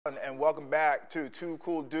And welcome back to Two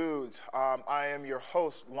Cool Dudes. I am your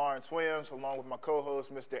host, Lawrence Williams, along with my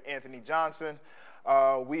co-host, Mr. Anthony Johnson.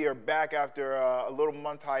 We are back after a little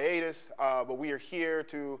month hiatus, but we are here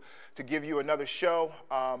to give you another show.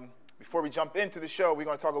 Before we jump into the show, we're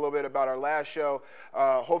going to talk a little bit about our last show.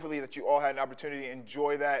 Hopefully that you all had an opportunity to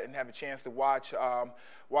enjoy that and have a chance to watch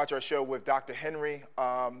our show with Dr. Henry,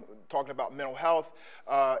 talking about mental health.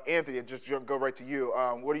 Anthony, just go right to you.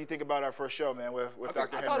 What do you think about our first show, man, with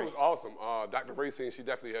Dr. Henry? I thought it was awesome. Dr. Racine, she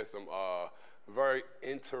definitely has some very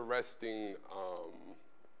interesting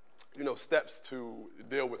steps to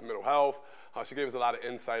deal with mental health. She gave us a lot of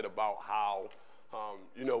insight about how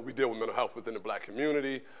we deal with mental health within the Black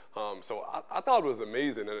community. So I thought it was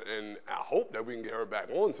amazing, and I hope that we can get her back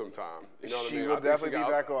on sometime. You know what I mean? She will definitely be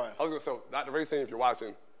back on. I was going to say, Dr. Racine, if you're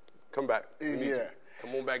watching, come back. We need you.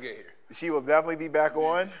 Come on back in here. She will definitely be back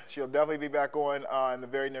on. She'll definitely be back on in the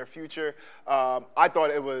very near future. I thought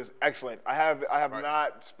it was excellent. I have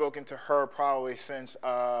not spoken to her probably since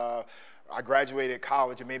I graduated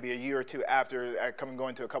college, and maybe a year or two after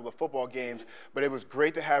going to a couple of football games. But it was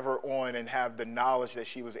great to have her on and have the knowledge that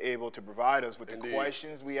she was able to provide us with the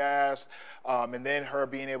questions we asked, and then her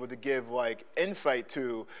being able to give insight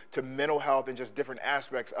to mental health and just different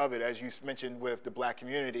aspects of it, as you mentioned with the Black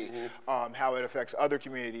community, how it affects other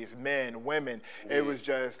communities, men, women. It was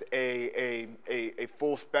just a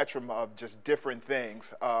full spectrum of just different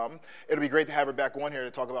things. It'll be great to have her back on here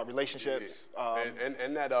to talk about relationships.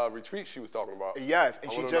 And that retreat she was talking about. Yes,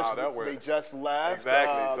 and they just left.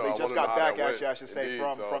 Exactly. So they just got back, actually, I should say,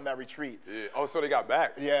 say, from that retreat. Yeah. Oh, so they got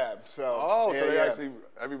back. Yeah. So. So they actually,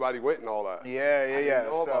 everybody went and all that. Yeah.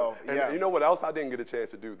 So, you know what else I didn't get a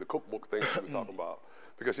chance to do? The cookbook thing she was talking about.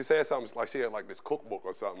 Because she said something like she had this cookbook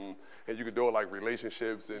or something, and you could do it like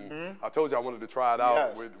relationships. And I told you I wanted to try it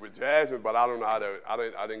out with Jasmine, but I don't know how to. I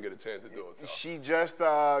didn't get a chance to do it. So.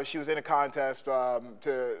 She was in a contest for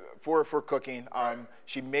cooking.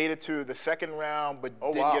 She made it to the second round, but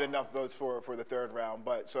didn't get enough votes for the third round.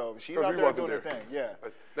 But so she's out there doing her thing. Yeah.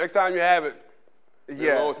 Next time you have it.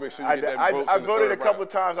 Yeah, make sure you get that votes I in the voted third a couple round. of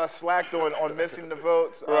times. I slacked on missing the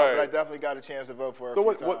votes, but I definitely got a chance to vote for her. So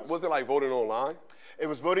what was it like voting online? It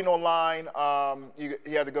was voting online. You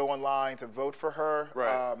had to go online to vote for her.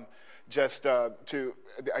 Right.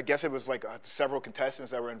 I guess it was several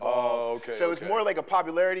contestants that were involved. Oh, okay. So it was more like a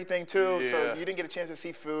popularity thing too. Yeah. So you didn't get a chance to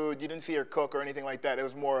see food. You didn't see her cook or anything like that. It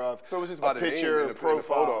was more of so it was just a about picture, the name and profile. the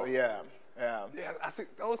photo. Yeah. Yeah, I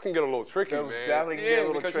think those can get a little tricky, those man. Definitely can get a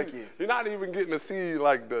little tricky. You're not even getting to see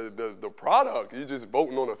the product. You're just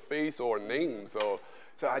voting on a face or a name. So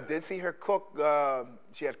I did see her cook.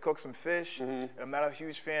 She had cooked some fish. And I'm not a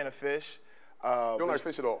huge fan of fish. You don't like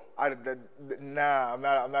fish at all? Nah, I'm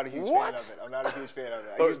not a huge fan of it. I'm not a huge fan of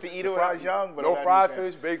it. I used to eat it when I was young, but no fried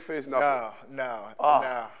fish, baked fish, nothing. No.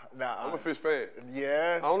 I'm a fish fan.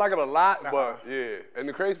 Yeah. I don't like it a lot, but yeah. And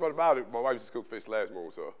the crazy part about it, my wife just cooked fish last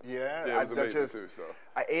month, so yeah, it was amazing too. So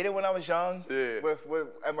I ate it when I was young. Yeah. With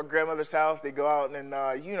at my grandmother's house, they go out and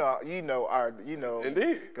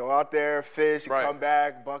Indeed. go out there, fish, and come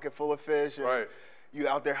back, bucket full of fish. And you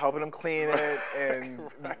out there helping them clean it and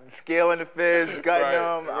scaling the fish, gutting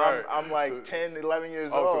them. I'm like 10, 11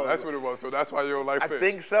 years old. Oh, so that's what it was. So that's why you don't like fish. I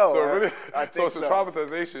think so. So really, it's a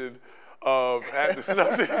traumatization of having to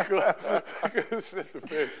snuff the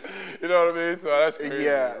fish. You know what I mean? So that's crazy.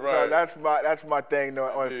 Yeah. So that's my thing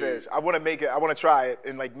on fish. I want to make it. I want to try it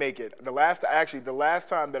and make it. The last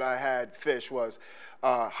time that I had fish was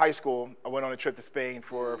high school. I went on a trip to Spain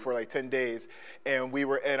for 10 days, and we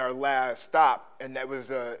were in our last stop, and it was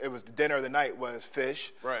the dinner of the night was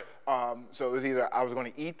fish. Right. So it was either I was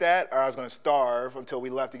going to eat that or I was going to starve until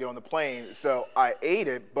we left to get on the plane. So I ate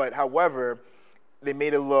it, but however, they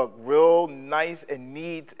made it look real nice and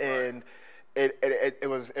neat, and it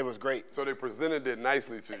was great. So they presented it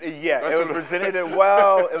nicely to you. Yeah, it was presented it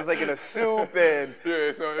well. It was like in a soup, and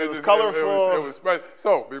yeah, so it was colorful. It was special.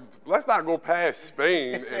 So let's not go past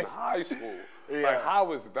Spain in high school. Yeah. How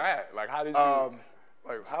was that? How did you?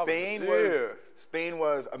 Spain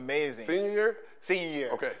was amazing. Senior year? Senior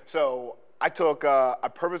year. Okay. So I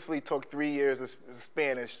purposefully took 3 years of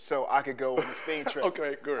Spanish so I could go on the Spain trip.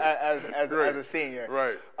 Okay, good. As a senior.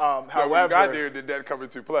 Right. However, when you got there, did that come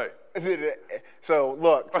into play? So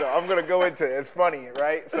I'm gonna go into it. It's funny,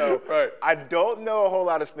 right? So I don't know a whole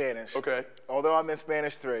lot of Spanish. Okay. Although I'm in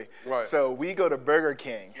Spanish 3. Right. So we go to Burger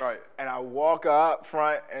King. Right. And I walk up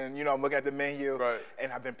front, and I'm looking at the menu. Right.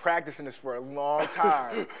 And I've been practicing this for a long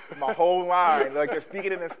time, my whole line,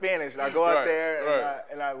 speaking it in Spanish. And I go out there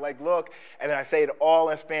and I look, and then I say it all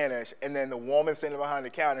in Spanish. And then the woman standing behind the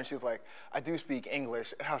counter, she's like, "I do speak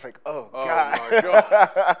English," and I was like, "Oh God." My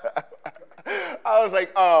God. I was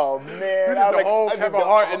like, oh man. You did the whole Kevin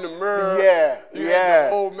Hart in the mirror. Yeah, you yeah. had the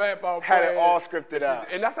whole map out. Had it all scripted out.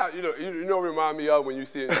 And that's how you know remind me of when you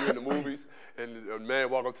see it in the movies and a man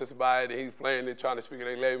walk up to somebody and he's playing, they're trying to speak in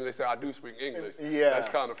their language. They say, I do speak English. Yeah, that's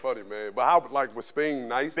kind of funny, man. But how was Spain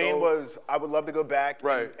nice? Spain was. I would love to go back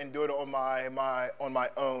right. and do it on my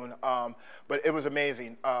own. But it was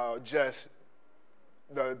amazing. Just.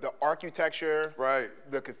 The architecture, right?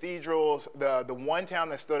 The cathedrals. The one town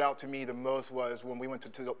that stood out to me the most was when we went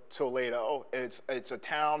to Toledo. It's a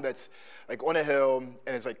town that's like on a hill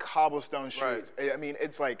and it's like cobblestone streets. Right. I mean,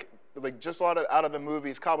 it's like just out of the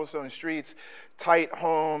movies, cobblestone streets, tight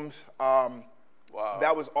homes. Wow,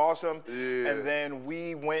 that was awesome. Yeah. And then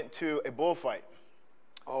we went to a bullfight.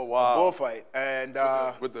 Oh wow! A bullfight and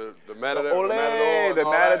with the matador, the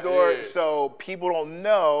matador. Yeah. So people don't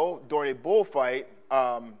know during a bullfight.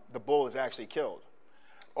 The bull is actually killed.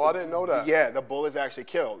 Oh, I didn't know that. Yeah, the bull is actually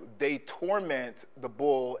killed. They torment the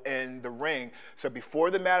bull in the ring. So before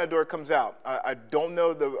the matador comes out, I don't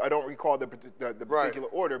recall the particular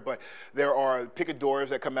order, but there are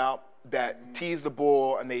picadors that come out that tease the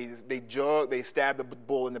bull and they stab the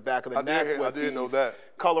bull in the back of the neck with these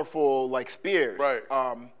colorful like spears. Right.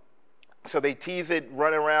 So they tease it,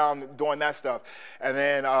 run around doing that stuff. And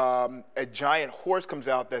then a giant horse comes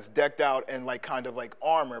out that's decked out in like kind of like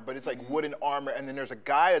armor, but it's like wooden armor. And then there's a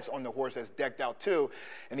guy that's on the horse that's decked out too.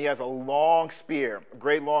 And he has a long spear, a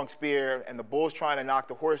great long spear. And the bull's trying to knock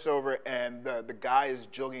the horse over. And the guy is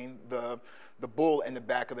jugging the bull in the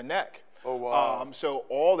back of the neck. Oh, wow. So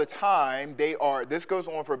all the time, this goes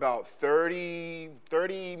on for about 30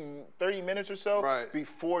 minutes or so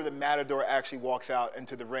before the matador actually walks out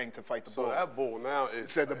into the ring to fight the bull. So that bull now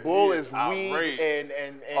is the bull is weak and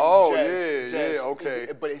okay.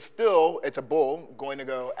 But it's a bull going to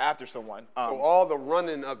go after someone. So all the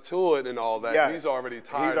running up to it and all that, he's already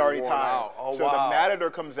tired. He's already tired. Out. Oh, so the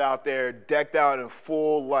matador comes out there decked out in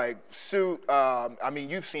full like suit. I mean,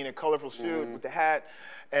 you've seen a colorful suit with the hat.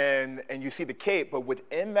 And you see the cape, but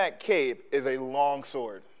within that cape is a long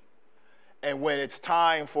sword. And when it's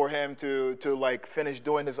time for him to like finish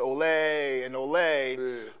doing his ole, he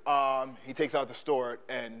takes out the sword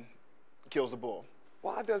and kills the bull.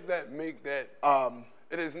 Why does that make that?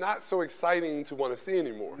 It is not so exciting to want to see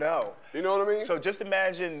anymore. No. You know what I mean? So just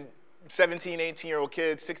imagine 17, 18-year-old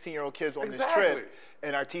kids, 16-year-old kids on this trip.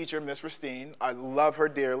 And our teacher, Miss Ristine, I love her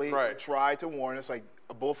dearly, tried to warn us, like,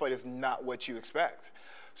 a bullfight is not what you expect.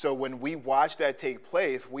 So when we watch that take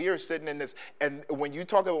place, we are sitting in this, and when you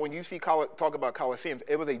talk about coliseums,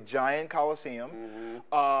 it was a giant coliseum,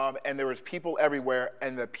 and there was people everywhere,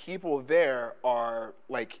 and the people there are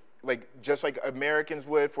like just like Americans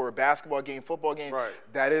would for a basketball game, football game. Right.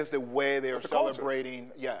 That is the way they are celebrating.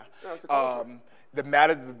 Culture. Yeah. That's the culture.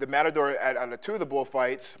 The matador at two of the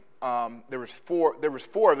bullfights. There was four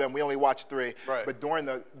of them. We only watched three. Right. But during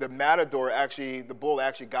the matador, the bull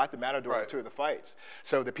actually got the matador in two of the fights.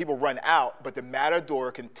 So the people run out, but the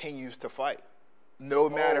matador continues to fight. No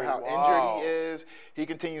matter how injured he is, he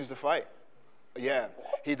continues to fight. Yeah.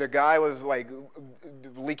 The guy was like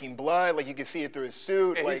leaking blood, like you could see it through his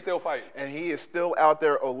suit. And he's still fighting. And he is still out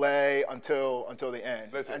there ole until the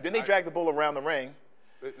end. Listen, and then they drag the bull around the ring.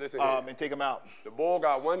 Listen and take him out. The bull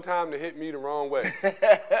got one time to hit me the wrong way. You're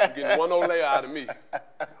getting one ole out of me.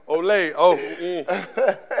 I'm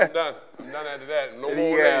done. I'm done after that. No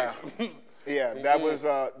more olays. Yeah, that was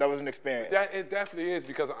an experience. It definitely is,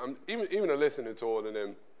 because I'm even listening to it, and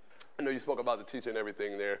then I know you spoke about the teacher and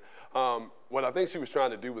everything there. What I think she was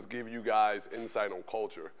trying to do was give you guys insight on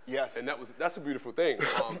culture. Yes. And that's a beautiful thing.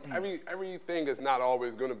 Everything is not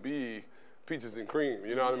always going to be peaches and cream,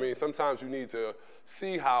 you know what I mean? Sometimes you need to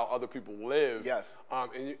see how other people live. Yes.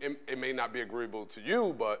 And it may not be agreeable to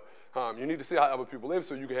you, but you need to see how other people live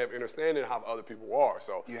so you can have understanding of how other people are.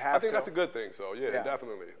 So I think that's a good thing. So yeah,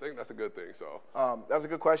 definitely. I think that's a good thing. So that's a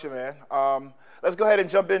good question, man. Let's go ahead and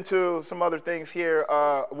jump into some other things here.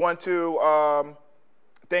 Want to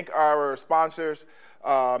thank our sponsors,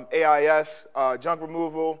 AIS, Junk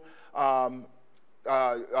Removal,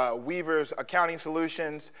 Weaver's Accounting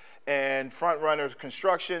Solutions, and Front Runners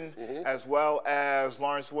Construction, as well as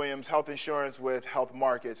Lawrence Williams Health Insurance with Health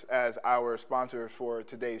Markets as our sponsors for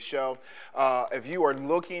today's show. If you are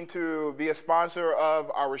looking to be a sponsor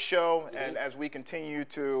of our show, and as we continue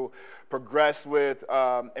to progress with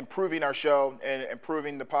improving our show and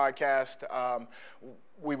improving the podcast,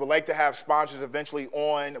 we would like to have sponsors eventually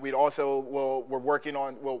on. We'd also will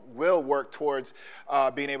work towards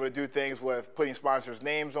being able to do things with putting sponsors'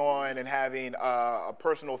 names on and having a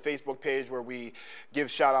personal Facebook page where we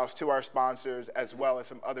give shout outs to our sponsors as well as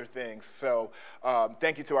some other things. So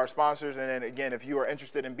thank you to our sponsors. And then again, if you are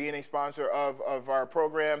interested in being a sponsor of our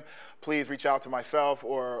program, please reach out to myself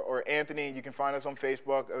or Anthony. You can find us on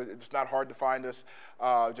Facebook. It's not hard to find us.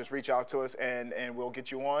 Just reach out to us and we'll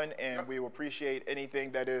get you on, and we will appreciate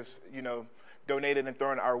anything that is, donated and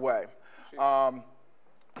thrown our way.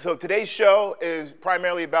 So today's show is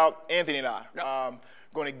primarily about Anthony and I.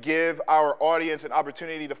 Going to give our audience an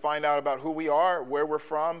opportunity to find out about who we are, where we're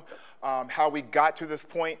from, how we got to this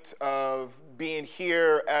point of being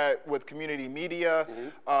here with community media,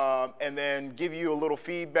 and then give you a little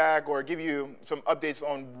feedback or give you some updates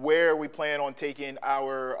on where we plan on taking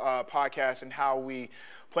our podcast and how we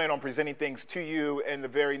plan on presenting things to you in the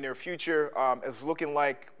very near future. It's looking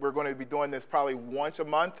like we're going to be doing this probably once a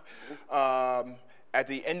month. At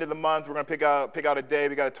the end of the month, we're going to pick out a day.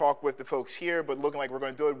 We got to talk with the folks here, but looking like we're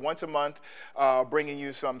going to do it once a month, bringing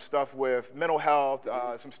you some stuff with mental health,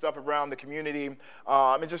 some stuff around the community,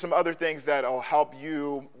 and just some other things that will help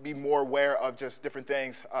you be more aware of just different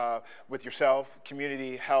things with yourself,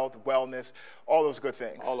 community, health, wellness, all those good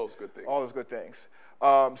things. All those good things. All those good things.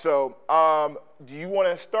 Do you want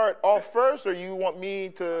to start off first, or you want me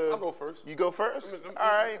to? I'll go first. You go first? All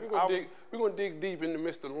right. We're going to dig deep into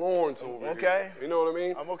Mr. Lawrence over here. Okay. You know what I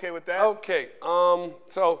mean? I'm okay with that. Okay.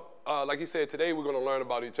 Like you said, today we're going to learn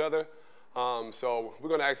about each other. So we're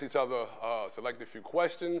going to ask each other, select a few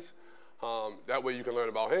questions. That way you can learn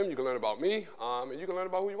about him, you can learn about me, and you can learn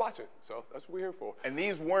about who you're watching. So that's what we're here for. And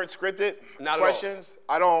these weren't scripted Not questions.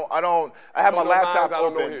 At all. I have my laptop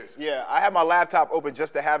open. Yeah, I have my laptop open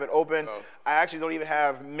just to have it open. I actually don't even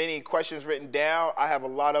have many questions written down. I have a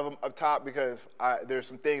lot of them up top because there's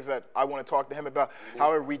some things that I want to talk to him about.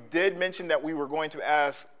 However, we did mention that we were going to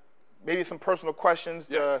ask maybe some personal questions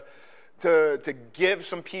to give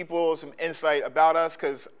some people some insight about us,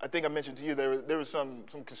 because I think I mentioned to you there was some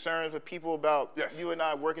concerns with people about you and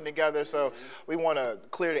I working together. So we want to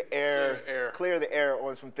clear the air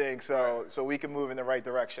on some things so we can move in the right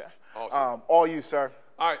direction. Awesome. All you, sir.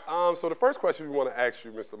 All right. So the first question we want to ask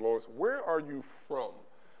you, Mr. Lawrence, where are you from?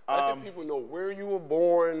 Let the people know where you were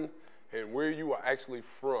born and where you are actually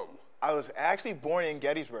from. I was actually born in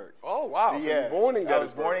Gettysburg. Oh, wow. So you were born in Gettysburg. I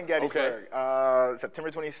was born in Gettysburg. Okay. September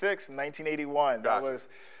 26, 1981. Gotcha.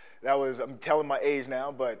 That was, I'm telling my age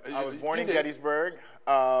now, but I was born in Gettysburg.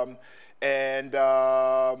 And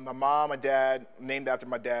my mom, my dad, named after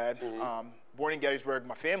my dad. Born in Gettysburg.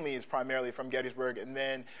 My family is primarily from Gettysburg. And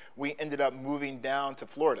then we ended up moving down to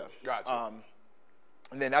Florida. Gotcha.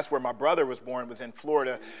 And then that's where my brother was born, was in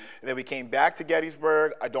Florida. And then we came back to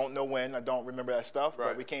Gettysburg. I don't know when. I don't remember that stuff.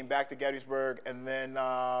 But we came back to Gettysburg, and then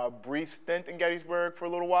brief stint in Gettysburg for a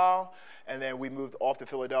little while. And then we moved off to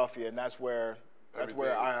Philadelphia, and that's where life.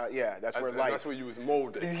 That's where you was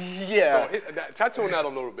molded. Yeah. So touch on that a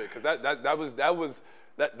little bit, because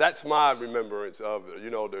that's my remembrance of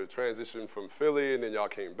the transition from Philly, and then y'all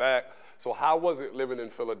came back. So how was it living in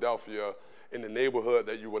Philadelphia, in the neighborhood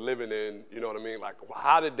that you were living in? You know what I mean? Like,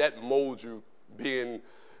 how did that mold you, being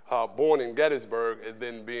born in Gettysburg and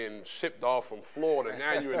then being shipped off from Florida?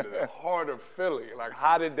 Now you're in the heart of Philly. Like,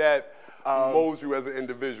 how did that mold you as an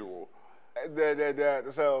individual?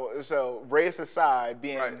 So race aside,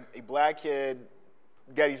 being a black kid,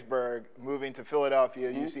 Gettysburg, moving to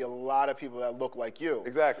Philadelphia, you see a lot of people that look like you.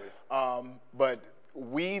 Exactly. But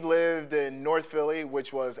we lived in North Philly,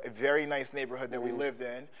 which was a very nice neighborhood that we lived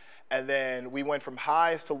in. And then we went from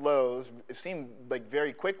highs to lows. It seemed like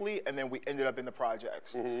very quickly, and then we ended up in the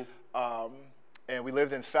projects. And we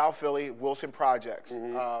lived in South Philly, Wilson Projects.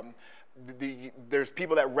 There's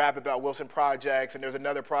people that rap about Wilson Projects, and there's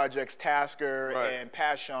another projects, Tasker and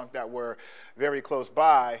Passyunk, that were very close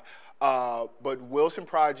by. But Wilson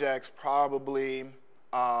Projects probably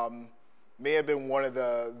may have been one of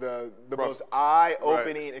the most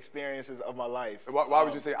eye-opening experiences of my life. Why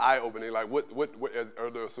would you say eye-opening? Like, what are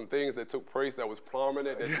there some things that took place that was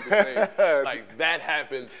prominent that you could say, like, that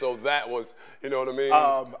happened, so that was, you know what I mean?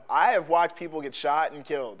 I have watched people get shot and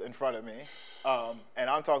killed in front of me. And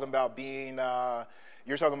I'm talking about being,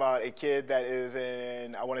 you're talking about a kid that is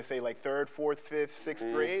in, I want to say, like 3rd, 4th, 5th,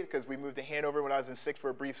 6th grade, because we moved to Hanover when I was in 6th for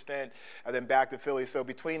a brief stint, and then back to Philly. So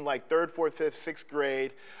between like 3rd, 4th, 5th, 6th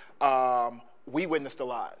grade, we witnessed a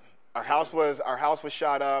lot. Our house was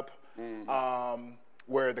shot up,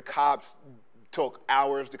 where the cops took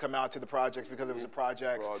hours to come out to the projects because it was a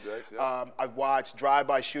project. I've watched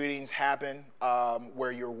drive-by shootings happen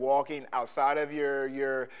where you're walking outside of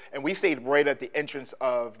your and we stayed right at the entrance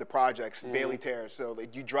of the projects, Bailey Terrace. So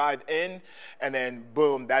like, you drive in, and then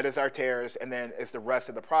boom, that is our terrace, and then it's the rest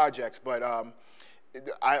of the projects. But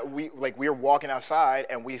we were walking outside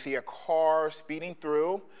and we see a car speeding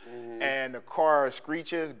through, and the car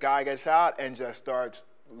screeches. Guy gets out and just starts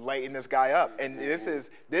lighting this guy up. And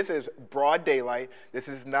this is broad daylight. This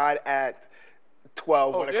is not at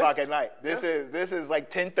 1 o'clock at night. This is like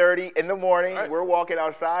 10:30 in the morning. Right. We're walking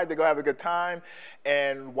outside to go have a good time,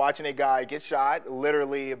 and watching a guy get shot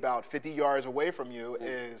literally about 50 yards away from you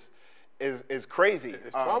is crazy.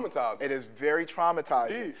 It's traumatizing. It is very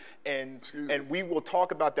traumatizing. And we will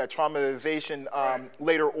talk about that traumatization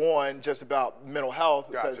later on, just about mental health,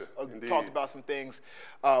 because I talked about some things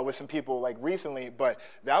with some people like recently, but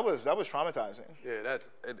that was traumatizing. Yeah, that's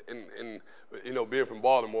and you know, being from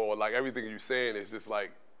Baltimore, like everything you're saying is just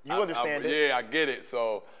like you understand it. Yeah, I get it.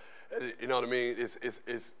 So you know what I mean?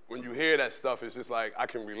 It's when you hear that stuff, it's just like I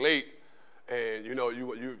can relate. And you know,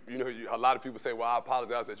 a lot of people say, well, I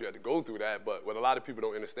apologize that you had to go through that. But what a lot of people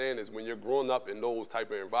don't understand is when you're growing up in those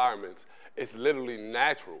type of environments, it's literally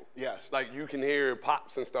natural. Yes. Like you can hear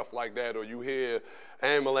pops and stuff like that, or you hear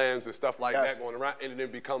ambulance and stuff like that going around, and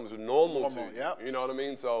it becomes normal to you. Yep. You know what I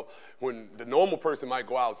mean? So when the normal person might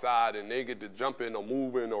go outside and they get to jumping or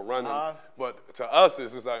moving or running, but to us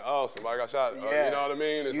it's just like, oh, somebody got shot. You know what I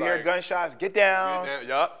mean? It's you hear gunshots, get down.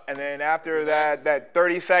 Yup. And then after that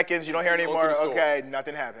 30 seconds, you don't hear anymore. Okay,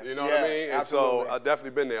 nothing happened. You know what I mean? Absolutely. And so I've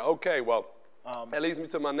definitely been there. Okay, well, that leads me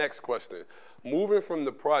to my next question. Moving from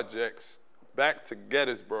the projects back to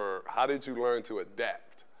Gettysburg, how did you learn to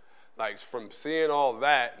adapt? Like from seeing all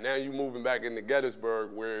that, now you moving back into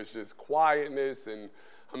Gettysburg where it's just quietness, and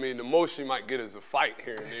I mean, the most you might get is a fight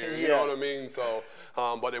here and there, you know what I mean? So,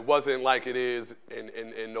 but it wasn't like it is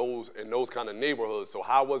in those kind of neighborhoods. So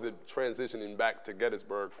how was it transitioning back to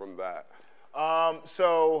Gettysburg from that?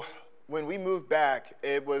 So when we moved back,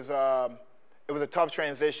 it was a tough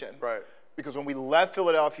transition. Right. Because when we left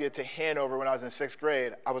Philadelphia to Hanover when I was in 6th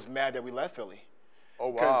grade, I was mad that we left Philly. Oh,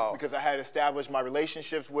 wow. Because I had established my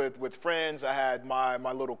relationships with friends. I had my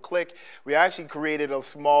little clique. We actually created a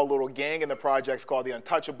small little gang in the projects called the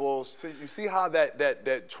Untouchables. See, you see how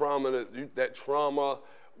that trauma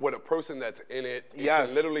with a person that's in it, it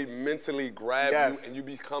can literally mentally grab you, and you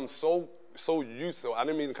become so used to it. I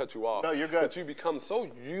didn't mean to cut you off. No, you're good. But you become so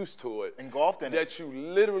used to it. Engulfed in it. That you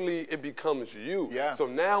literally, it becomes you. Yeah. So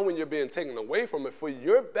now when you're being taken away from it, for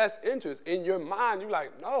your best interest, in your mind, you're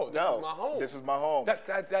like, no, this is my home. This is my home.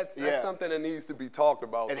 That's something that needs to be talked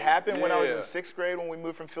about. It happened when I was in 6th grade when we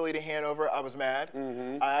moved from Philly to Hanover. I was mad.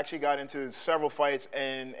 I actually got into several fights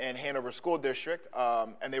in Hanover School District,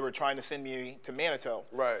 and they were trying to send me to Manitou.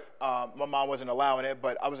 Right. My mom wasn't allowing it,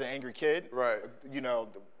 but I was an angry kid. Right. You know,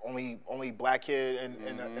 only black kid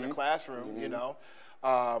in a classroom, you know,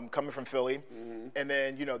 coming from Philly. And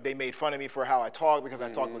then, you know, they made fun of me for how I talk because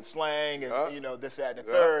I talk with slang and, you know, this, that, and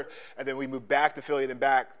the third. And then we moved back to Philly, then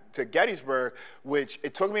back to Gettysburg, which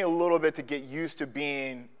it took me a little bit to get used to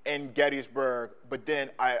being in Gettysburg. But then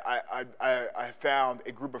I found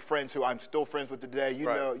a group of friends who I'm still friends with today.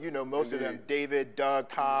 You know most of them, David, Doug,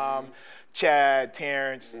 Tom, Chad,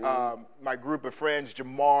 Terrence, my group of friends,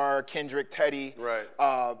 Jamar, Kendrick, Teddy. Right.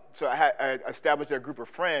 So I established a group of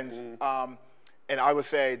friends. And I would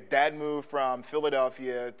say that move from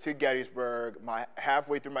Philadelphia to Gettysburg,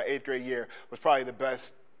 halfway through my 8th grade year, was probably the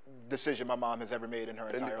best decision my mom has ever made in her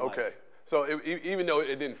entire life. Okay. So even though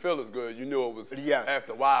it didn't feel as good, you knew it was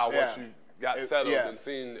after a while, once you got settled and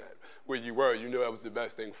seen where you were, you knew that was the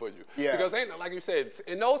best thing for you. Yeah. Because like you said,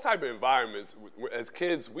 in those type of environments, as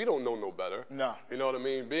kids, we don't know no better. No. You know what I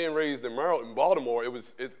mean? Being raised in Baltimore,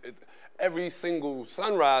 every single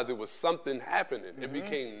sunrise, it was something happening. It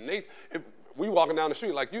became nature. We walking down the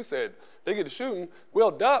street, like you said, they get to shooting,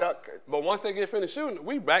 we'll duck. But once they get finished shooting,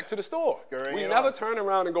 we back to the store. We never turn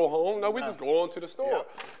around and go home. No, we just go on to the store.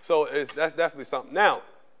 So that's definitely something. Now,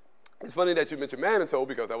 it's funny that you mentioned Manitou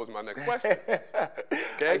because that was my next question.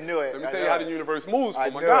 Okay? I knew it. Let me tell you how the universe moves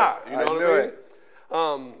for my guy. You know what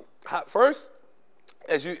I mean? First,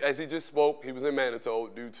 as he just spoke, he was in Manitou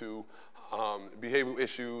due to behavioral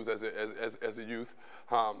issues as a youth.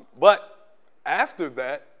 But after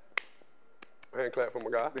that, hand clap for my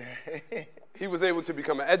guy. He was able to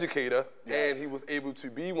become an educator, and he was able to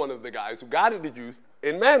be one of the guys who guided the youth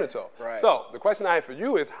in Manitou. Right. So the question I have for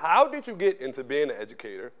you is, how did you get into being an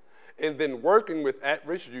educator and then working with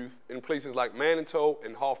at-risk youth in places like Manitou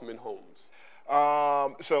and Hoffman Homes?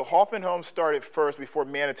 So Hoffman Homes started first before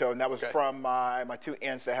Manitou, and that was from my 2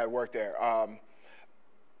 aunts that had worked there.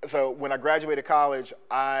 So when I graduated college,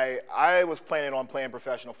 I was planning on playing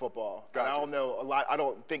professional football. Gotcha. And I don't know a lot. I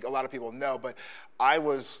don't think a lot of people know, but I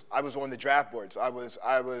was on the draft boards. I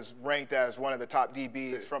was ranked as one of the top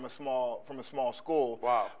DBs from a small school.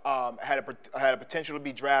 Wow. I had a potential to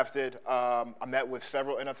be drafted. I met with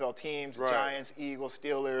several NFL teams: Right. Giants, Eagles,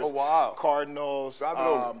 Steelers, Oh, wow. Cardinals.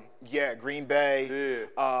 Yeah, Green Bay.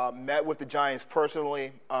 Yeah. Met with the Giants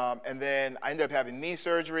personally, and then I ended up having knee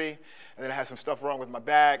surgery, and then I had some stuff wrong with my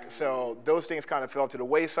back. So those things kind of fell to the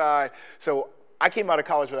wayside. So I came out of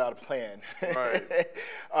college without a plan. Right.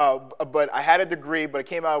 But I had a degree, but I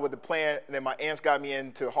came out with a plan, and then my aunts got me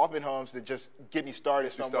into Hoffman Homes to just get me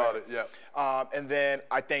started somewhere. Yeah. And then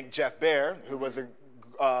I think Jeff Bear, who was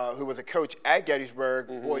a coach at Gettysburg,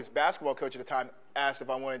 boys basketball coach at the time, asked if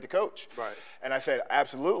I wanted to coach. Right. And I said,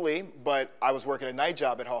 absolutely, but I was working a night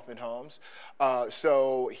job at Hoffman Homes.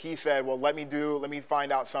 So he said, well, let me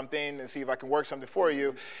find out something and see if I can work something for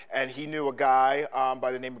you. And he knew a guy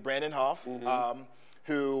by the name of Brandon Huff,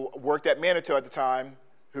 who worked at Manitou at the time,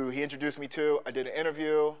 who he introduced me to. I did an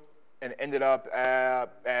interview and ended up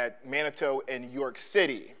at Manitou in New York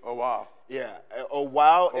City. Oh, wow. Yeah.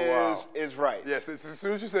 Wow is right. Yes, as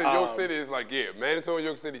soon as you said York City, it's like, yeah, Manitou and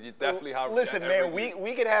York City, you definitely have. Listen, man,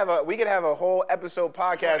 we could have a whole episode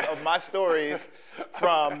podcast of my stories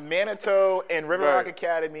from Manitou and River Rock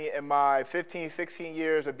Academy and my 15, 16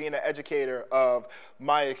 years of being an educator, of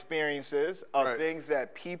my experiences, of things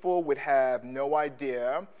that people would have no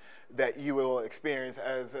idea that you will experience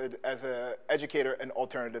as an educator in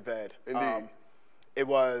alternative ed. Indeed. It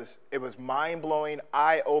was mind-blowing,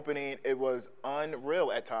 eye-opening. It was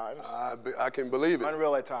unreal at times. I can believe it.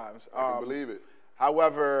 Unreal at times. I can believe it.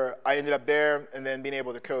 However, I ended up there and then being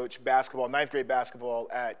able to coach basketball, 9th grade basketball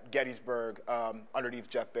at Gettysburg underneath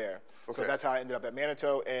Jeff Bear. Okay. So that's how I ended up at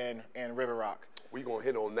Manitou and River Rock. We're going to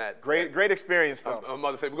hit on that. Great experience, though. I'm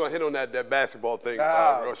about to say, we're going to hit on that basketball thing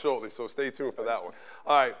real shortly, so stay tuned for that one.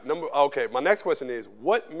 All right, my next question is,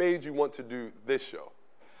 what made you want to do this show?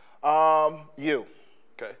 You.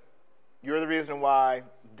 Okay. You're the reason why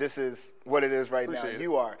this is what it is right now. Appreciate it.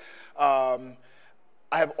 You are.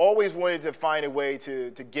 I have always wanted to find a way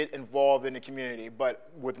to get involved in the community,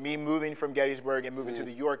 but with me moving from Gettysburg and moving to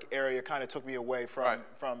the York area kind of took me away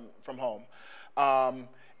from home.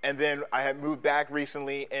 And then I had moved back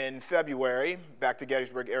recently in February, back to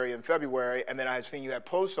Gettysburg area in February, and then I had seen you had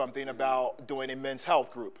posted something about doing a men's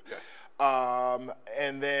health group. Yes.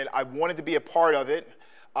 And then I wanted to be a part of it.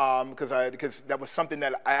 Because that was something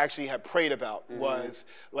that I actually had prayed about, was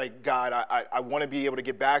like, God, I want to be able to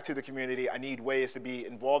get back to the community. I need ways to be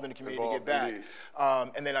involved in the community to get back.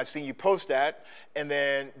 And then I seen you post that, and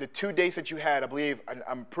then the 2 dates that you had, I believe,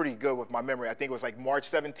 I'm pretty good with my memory. I think it was like March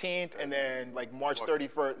 17th and then like March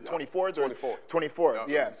 31st, 24th? 24th,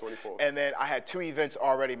 yeah. 24th. And then I had 2 events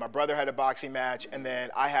already. My brother had a boxing match, and then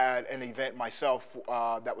I had an event myself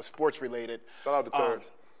that was sports related. Shout out to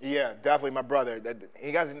Terrence. Yeah, definitely my brother.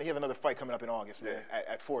 He has another fight coming up in August, man,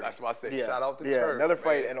 at 40. That's what I say. Yeah. Shout out to Terrence, another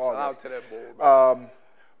fight in August. Shout out to that bull,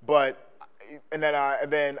 man. And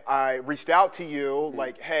then I reached out to you,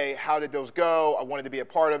 like, hey, how did those go? I wanted to be a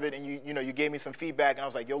part of it, and you gave me some feedback, and I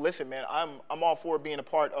was like, yo, listen, man, I'm all for being a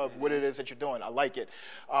part of what it is that you're doing. I like it.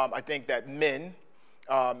 I think that men,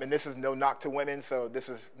 and this is no knock to women, so this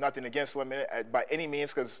is nothing against women by any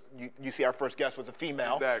means, because you see our first guest was a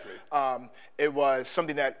female. Exactly. It was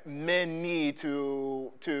something that men need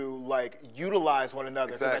to like utilize one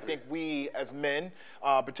another. Because I think we as men,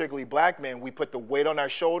 particularly black men, we put the weight on our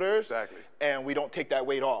shoulders. Exactly. And we don't take that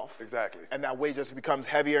weight off. Exactly. And that weight just becomes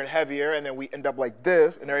heavier and heavier, and then we end up like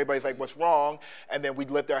this, and everybody's like, what's wrong? And then we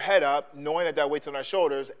lift our head up, knowing that weight's on our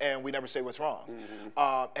shoulders, and we never say what's wrong.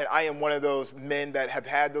 And I am one of those men that have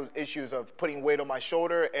had those issues of putting weight on my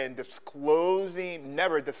shoulder and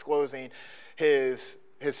never disclosing his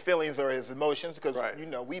feelings or his emotions, because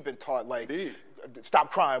we've been taught like,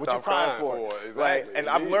 stop crying. What you crying for? Exactly. Right? And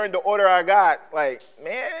I've learned the order I got, like,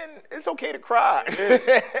 man, it's okay to cry.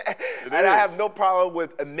 And I have no problem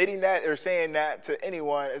with admitting that or saying that to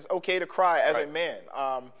anyone. It's okay to cry as a man.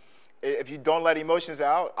 If you don't let emotions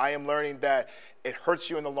out, I am learning that it hurts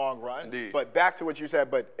you in the long run. Indeed. But back to what you said,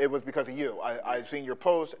 but it was because of you. I've seen your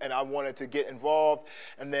post, and I wanted to get involved.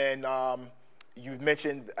 And then you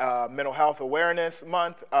mentioned Mental Health Awareness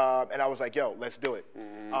Month, and I was like, yo, let's do it.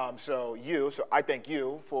 So I thank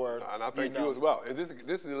you for. And I thank you as well. And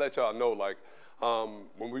just to let y'all know, like,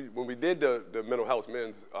 when we did the Mental Health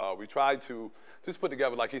Men's, we tried to just put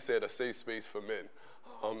together, like he said, a safe space for men.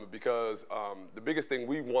 because the biggest thing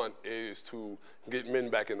we want is to get men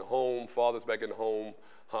back in the home, fathers back in the home.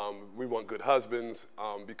 We want good husbands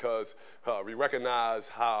because we recognize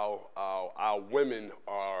how our women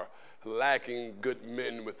are lacking good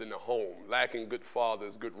men within the home, lacking good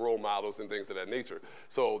fathers, good role models, and things of that nature.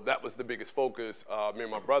 So that was the biggest focus me and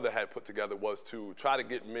my brother had put together, was to try to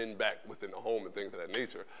get men back within the home and things of that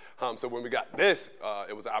nature. So when we got this,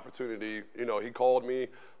 it was an opportunity. You know, he called me.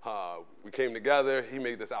 We came together. He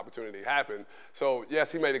made this opportunity happen. So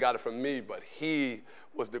yes, he may have got it from me, but he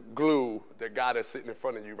was the glue that got us sitting in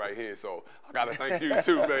front of you right here. So I got to thank you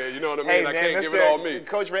too, man. You know what I mean? Hey, I man, can't give it all me.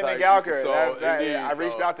 Coach Renton Galker. So, I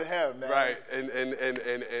reached out to him, man. Right, and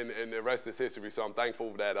the rest is history. So I'm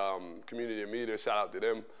thankful that community and media, shout out to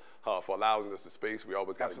them for allowing us the space. We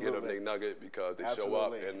always got to get them their nugget because they show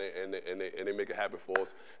up and they make it happen for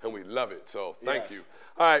us, and we love it. So thank you.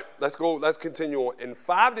 All right, let's go. Let's continue on. In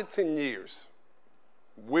 5 to 10 years,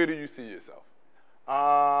 where do you see yourself?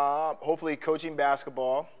 Hopefully coaching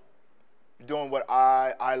basketball, doing what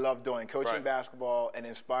I love doing, coaching basketball and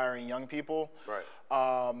inspiring young people. Right.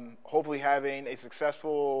 Hopefully having a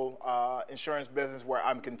successful insurance business where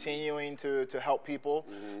I'm continuing to help people,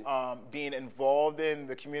 being involved in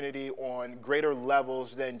the community on greater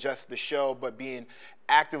levels than just the show, but being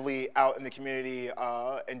actively out in the community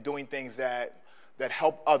and doing things that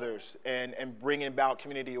help others and bringing about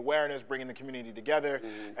community awareness, bringing the community together,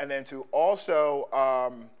 and then to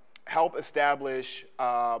also help establish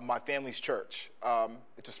my family's church.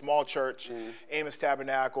 It's a small church, Amos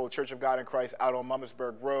Tabernacle, Church of God in Christ, out on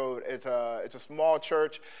Mummersburg Road. It's a small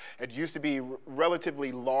church. It used to be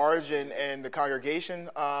relatively large in the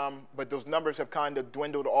congregation, but those numbers have kind of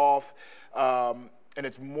dwindled off, and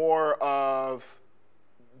it's more of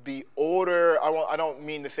the older, I don't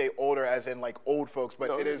mean to say older as in like old folks,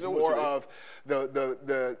 but it is more of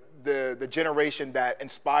the generation that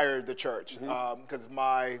inspired the church. Because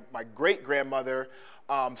my great-grandmother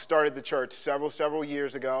started the church several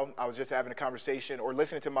years ago. I was just having a conversation or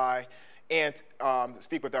listening to my aunt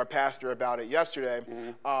speak with our pastor about it yesterday.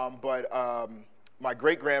 My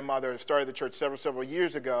great-grandmother started the church several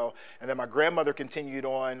years ago, and then my grandmother continued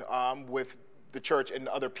on with the church and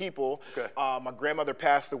other people. My grandmother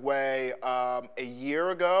passed away a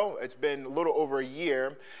year ago. It's been a little over a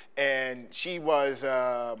year, and she was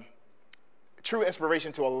true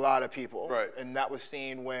inspiration to a lot of people. Right. And that was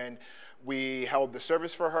seen when we held the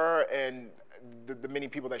service for her and the many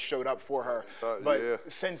people that showed up for her. But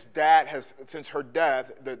since her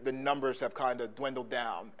death, the numbers have kind of dwindled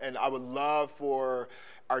down. And I would love for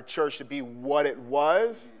our church to be what it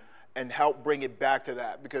was and help bring it back to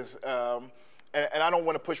that, because and I don't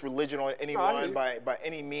want to push religion on anyone by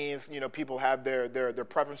any means. You know, people have their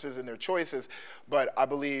preferences and their choices, but I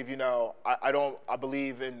believe, you know, I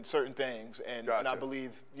believe in certain things, and I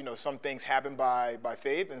believe, you know, some things happen by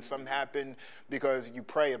faith, and some happen because you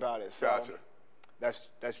pray about it. So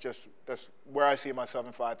that's where I see myself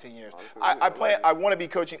in 5-10 years. I want to be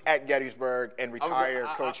coaching at Gettysburg and retire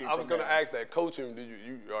coaching. I was going to ask that. Coaching,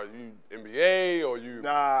 are you NBA or you?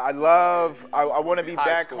 Nah, I want to be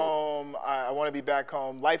back home. I want to be back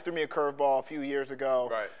home. Life threw me a curveball a few years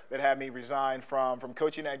ago that had me resign from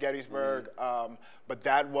coaching at Gettysburg. But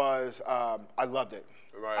that was, I loved it.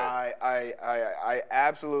 Right. I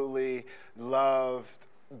absolutely loved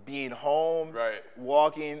being home,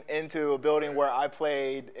 walking into a building where I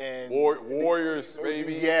played, and Warriors,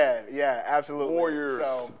 baby. Yeah, absolutely. Warriors.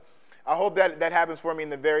 So I hope that happens for me in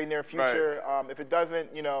the very near future. If it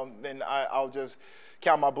doesn't, you know, then I'll just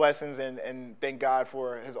count my blessings and thank God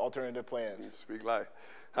for His alternative plans. Speak life.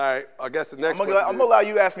 All right, I guess the next question I'm gonna allow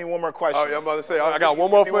you to ask me one more question. Oh, yeah, I'm about to say, I got one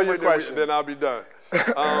more for you, then I'll be done.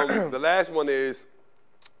 The last one is,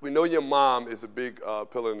 we know your mom is a big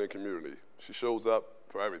pillar in the community. She shows up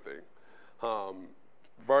for everything.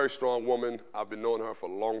 Very strong woman. I've been knowing her for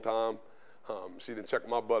a long time. She done checked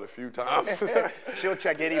my butt a few times. She'll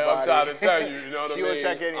check anybody. I'm trying to tell you, you know what I mean? She'll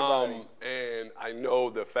check anybody. And I know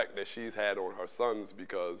the effect that she's had on her sons,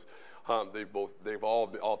 because they've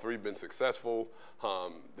all three been successful.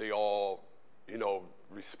 They all, you know,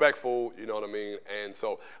 respectful, you know what I mean? And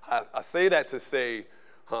so I say that to say,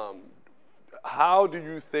 how do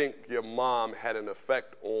you think your mom had an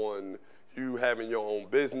effect on you having your own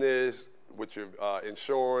business with your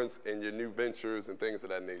insurance and your new ventures and things of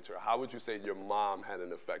that nature? How would you say your mom had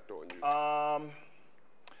an effect on you?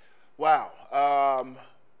 Wow.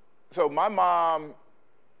 So my mom,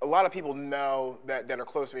 a lot of people know that are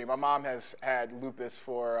close to me. My mom has had lupus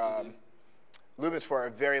for a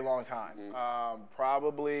very long time,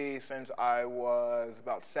 probably since I was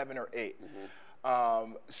about 7 or 8.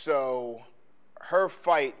 So her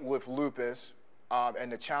fight with lupus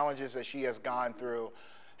and the challenges that she has gone through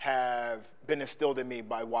have been instilled in me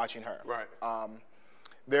by watching her. Right.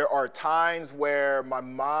 There are times where my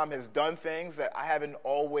mom has done things that I haven't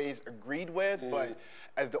always agreed with, but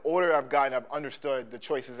as the older I've gotten, I've understood the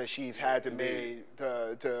choices that she's had to make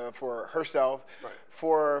for herself, right.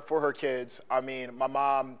 for her kids. I mean, my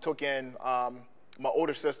mom took in my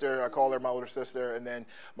older sister, I call her my older sister, and then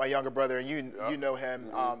my younger brother, and you know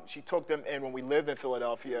him. She took them in when we lived in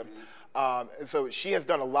Philadelphia. And so she has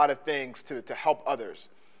done a lot of things to help others,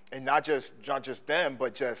 and not just them,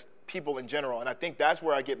 but just people in general. And I think that's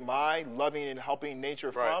where I get my loving and helping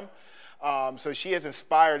nature right. from. So she has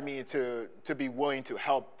inspired me to be willing to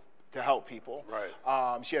help people.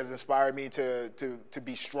 Right. She has inspired me to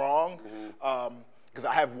be strong. Because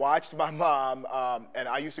I have watched my mom, and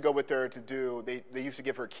I used to go with her to do, they used to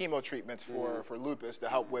give her chemo treatments for lupus to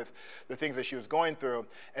help with the things that she was going through.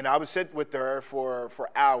 And I would sit with her for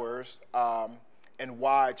hours and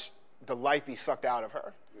watch the life be sucked out of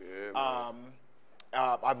her. Yeah,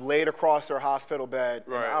 I've laid across her hospital bed.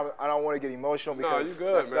 Right. And I don't want to get emotional because you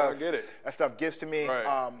good, man. I get it. That stuff gets to me.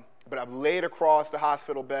 Right. But I've laid across the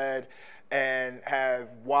hospital bed and have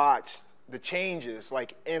watched the changes,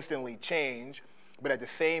 like instantly change. But at the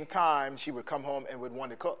same time, she would come home and would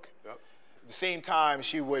want to cook. Yep. At the same time,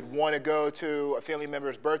 she would want to go to a family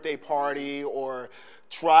member's birthday party or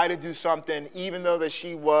try to do something, even though that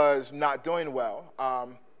she was not doing well.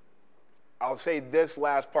 I'll say this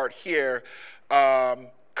last part here.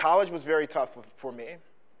 College was very tough for me.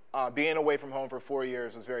 Being away from home for 4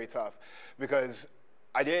 years was very tough because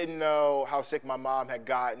I didn't know how sick my mom had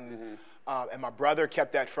gotten. And my brother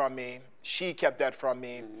kept that from me. She kept that from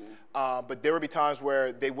me. But there would be times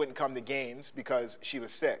where they wouldn't come to games because she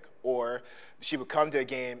was sick, or she would come to a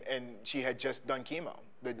game and she had just done chemo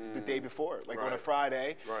the day before, like on a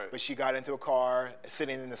Friday. Right. But she got into a car,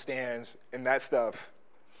 sitting in the stands, and that stuff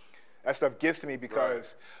gets to me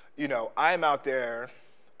because, you know, I'm out there.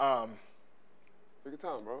 Take your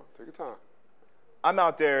time, bro. Take your time. I'm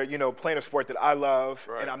out there, you know, playing a sport that I love,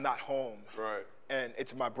 and I'm not home. Right. And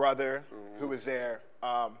it's my brother who was there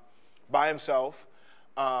by himself,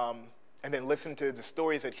 and then listen to the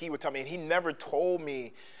stories that he would tell me. And he never told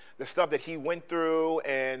me the stuff that he went through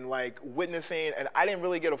and like witnessing. And I didn't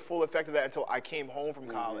really get a full effect of that until I came home from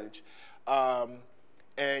college.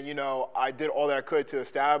 And, you know, I did all that I could to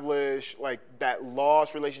establish, like, that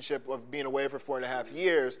lost relationship of being away for 4.5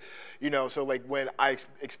 years, you know. So, like, when I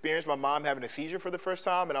experienced my mom having a seizure for the first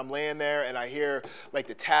time and I'm laying there and I hear, like,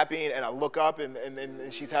 the tapping and I look up and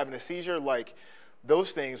she's having a seizure, like,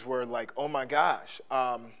 those things were like, oh, my gosh.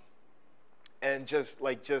 And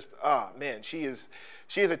man, she is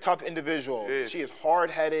a tough individual. She is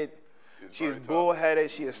hard-headed. She is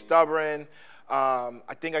bullheaded. She is stubborn.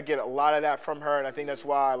 I think I get a lot of that from her, and I think that's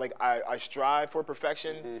why, like, I strive for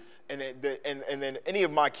perfection. And then any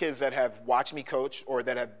of my kids that have watched me coach, or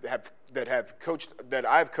that have coached, that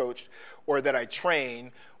I've coached, or that I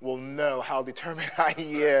train, will know how determined I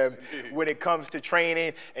am when it comes to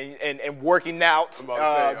training and working out.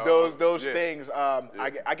 Those things.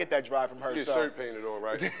 I get that drive from her. She get shirt painted on,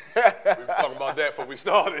 right? We were talking about that before we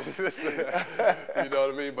started. You know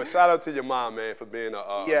what I mean? But shout out to your mom, man, for being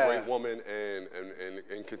a great woman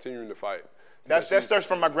and continuing to fight. That starts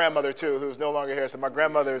from my grandmother, too, who's no longer here. So my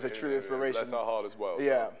grandmother is a true inspiration. Bless our heart as well.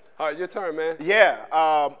 Yeah. So. All right, your turn, man. Yeah.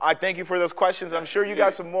 I thank you for those questions. I'm sure you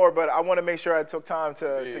got some more, but I want to make sure I took time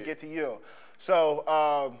to get to you.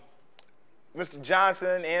 So, Mr.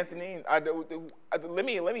 Johnson, Anthony, let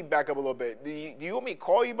me back up a little bit. Do you want me to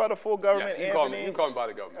call you by the full government, Yes, you can call me by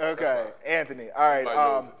the government. Okay, Anthony. All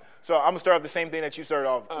right. So I'm gonna start off the same thing that you started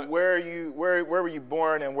off. Right. Where were you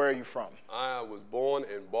born and where are you from? I was born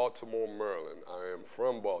in Baltimore, Maryland. I am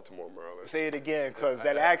from Baltimore, Maryland. Say it again, because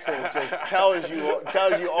that accent just tells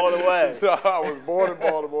you all the way. I was born in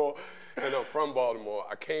Baltimore, and I'm from Baltimore.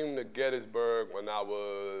 I came to Gettysburg when I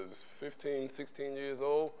was 15, 16 years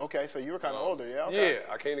old. Okay, so you were kind of older, yeah? Okay.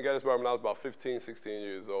 Yeah, I came to Gettysburg when I was about 15, 16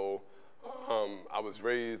 years old. I was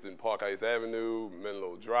raised in Park Heights Avenue,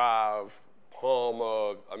 Menlo Drive,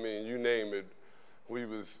 Palmer, I mean, you name it. We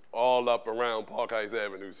was all up around Park Heights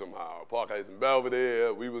Avenue somehow. Park Heights and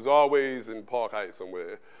Belvedere, we was always in Park Heights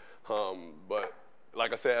somewhere. But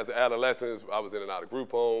like I said, as an adolescent, I was in and out of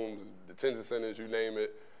group homes, detention centers, you name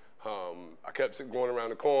it. I kept going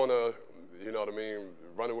around the corner, you know what I mean,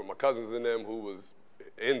 running with my cousins and them who was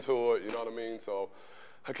into it, you know what I mean? So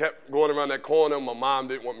I kept going around that corner. My mom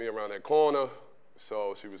didn't want me around that corner.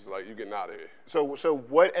 So she was like, "You getting out of here." So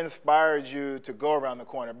what inspired you to go around the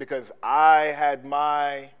corner? Because I had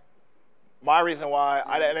my my reason why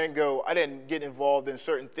I didn't get involved in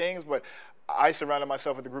certain things, but I surrounded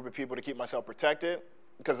myself with a group of people to keep myself protected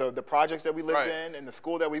because of the projects that we lived in, and the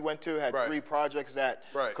school that we went to had 3 projects that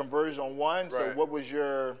converged on one. So what was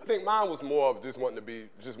your? I think mine was more of just wanting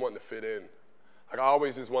to fit in. Like I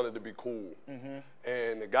always just wanted to be cool.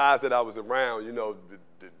 And the guys that I was around, you know,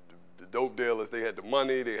 the dope dealers, they had the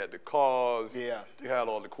money, they had the cars, they had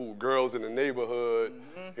all the cool girls in the neighborhood,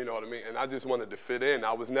 you know what I mean? And I just wanted to fit in.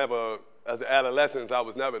 I was never, as an adolescent, I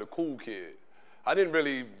was never the cool kid. I didn't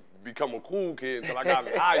really become a cool kid until I got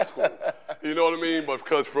in high school, you know what I mean? But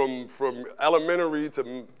because from elementary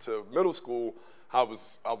to middle school, I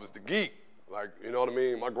was the geek, like, you know what I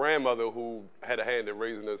mean? My grandmother, who had a hand in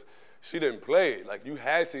raising us, she didn't play. Like, you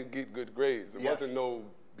had to get good grades. It wasn't no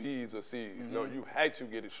B's or C's. No, you had to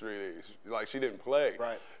get it straight A's. Like, she didn't play.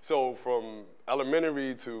 So from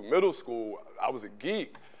elementary to middle school, I was a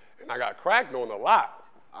geek, and I got cracked on a lot.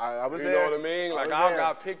 I was there. You know what I mean? Like, I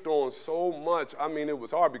got picked on so much. I mean, it was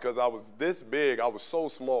hard because I was this big. I was so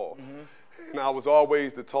small. And I was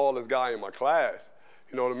always the tallest guy in my class.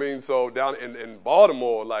 You know what I mean? So down in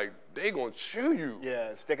Baltimore, like, they gonna chew you.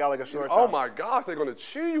 Yeah, stick out like a sore thumb. Oh my gosh, they're gonna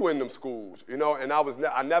chew you in them schools. You know, and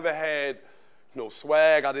I never had no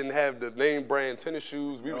swag. I didn't have the name brand tennis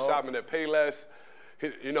shoes. We were shopping at Payless.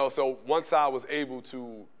 You know, so once I was able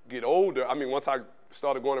to get older, I mean, once I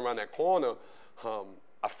started going around that corner,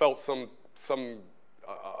 I felt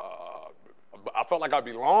I felt like I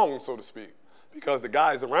belonged, so to speak, because the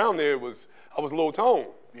guys around there I was low tone.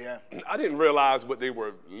 Yeah. I didn't realize what they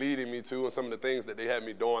were leading me to and some of the things that they had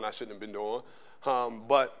me doing I shouldn't have been doing.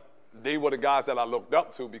 But they were the guys that I looked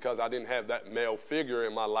up to because I didn't have that male figure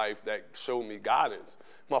in my life that showed me guidance.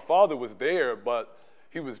 My father was there, but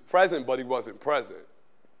he was present, but he wasn't present,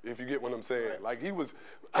 if you get what I'm saying. Like, he was,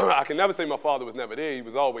 I can never say my father was never there. He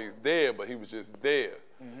was always there, but he was just there.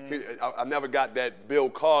 I never got that Bill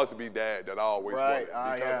Cosby dad that I always wanted.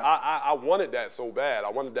 Because I wanted that so bad.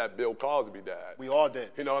 I wanted that Bill Cosby dad. We all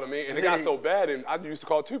did. You know what I mean? And it got so bad, and I used to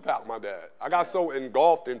call Tupac my dad. I got so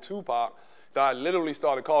engulfed in Tupac that I literally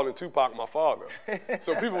started calling Tupac my father.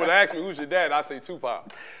 So people would ask me, who's your dad? I say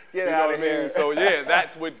Tupac. Get out of here. So yeah,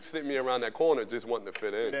 that's what sent me around that corner, just wanting to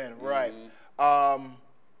fit in. Right.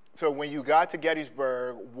 So when you got to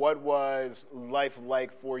Gettysburg, what was life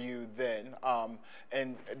like for you then?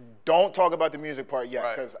 And don't talk about the music part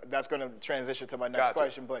yet, because that's going to transition to my next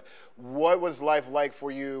question. But what was life like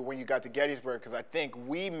for you when you got to Gettysburg? Because I think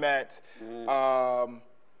we met. I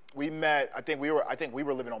think we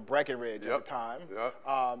were living on Breckenridge at the time.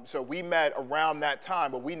 So we met around that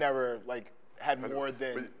time, but we never had more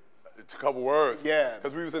than. It's a couple words. Yeah.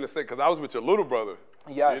 Because we was in the same. Because I was with your little brother.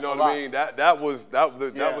 Yes, you know what I mean? That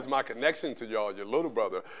was my connection to y'all, your little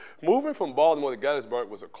brother. Moving from Baltimore to Gettysburg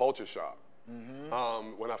was a culture shock.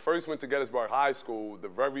 When I first went to Gettysburg High School, the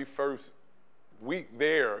very first week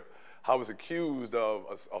there, I was accused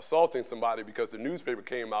of assaulting somebody because the newspaper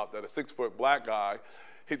came out that a 6-foot black guy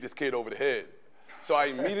hit this kid over the head. So I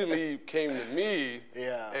immediately came to me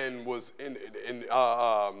and was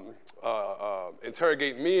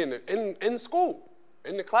interrogating me in school.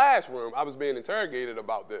 In the classroom, I was being interrogated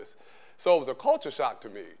about this. So it was a culture shock to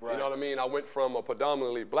me. You know what I mean? I went from a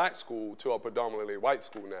predominantly black school to a predominantly white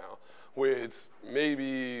school now, where it's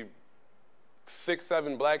maybe 6,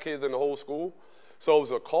 7 black kids in the whole school. So it was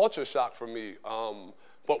a culture shock for me.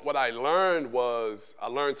 But what I learned was I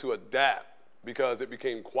learned to adapt because it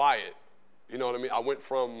became quiet. You know what I mean? I went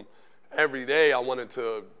from every day I wanted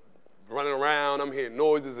to running around, I'm hearing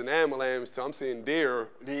noises and ambulance, so I'm seeing deer.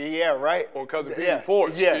 On Cousin Pete's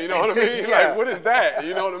porch. You know what I mean? Like, what is that?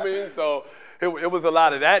 You know what I mean? So it was a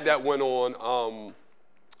lot of that went on.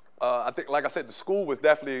 I think, like I said, the school was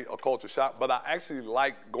definitely a culture shock, but I actually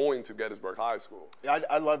liked going to Gettysburg High School. Yeah,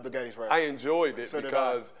 I love the Gettysburg. I enjoyed it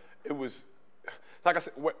because it was, like I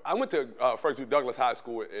said, I went to Frederick Douglass High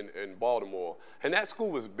School in Baltimore, and that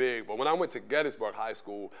school was big, but when I went to Gettysburg High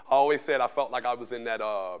School, I always said I felt like I was in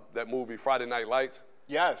that movie, Friday Night Lights.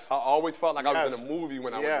 Yes. I always felt like I was in a movie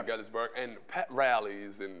when I went to Gettysburg, and pet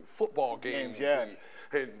rallies and football games.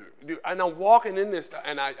 And I'm walking in this,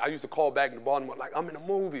 and I used to call back to Baltimore, like, I'm in a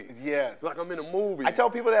movie. Like, I'm in a movie. I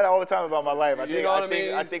tell people that all the time about my life.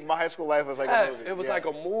 I think my high school life was like a movie. It was like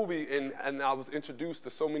a movie, and I was introduced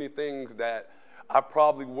to so many things that I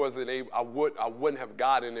probably wasn't able, I wouldn't have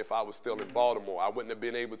gotten if I was still in Baltimore. I wouldn't have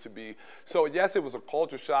been able to be. So yes, it was a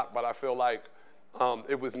culture shock, but I feel like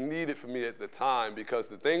it was needed for me at the time because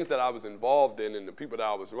the things that I was involved in and the people that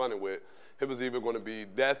I was running with, it was either going to be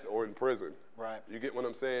death or in prison. Right. You get what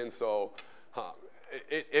I'm saying? So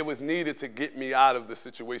it was needed to get me out of the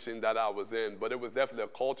situation that I was in. But it was definitely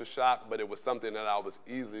a culture shock, but it was something that I was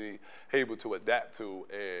easily able to adapt to,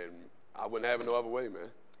 and I wouldn't have it no other way, man.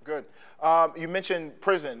 Good. You mentioned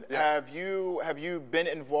prison. Yes. Have you been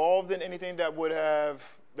involved in anything that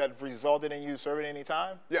resulted in you serving any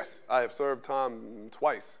time? Yes, I have served time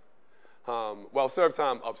twice. Well, served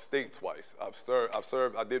time upstate twice. I've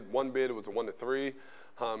served. I did one bid. It was a 1 to 3,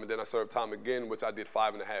 and then I served time again, which I did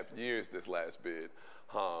 5.5 years this last bid,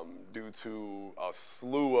 due to a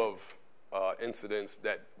slew of incidents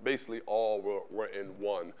that basically all were in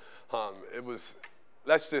one. It was.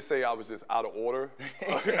 Let's just say I was just out of order.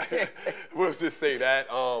 We'll just say that.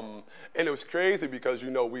 And it was crazy because,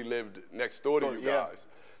 we lived next door to you guys.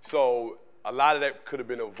 So a lot of that could have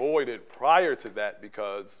been avoided prior to that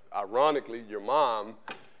because, ironically, your mom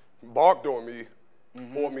barked on me,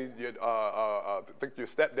 poured me, I think your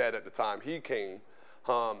stepdad at the time, he came,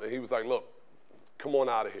 and he was like, look, come on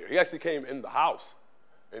out of here. He actually came in the house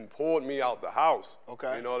and pulled me out the house.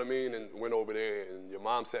 Okay. You know what I mean? And went over there, and your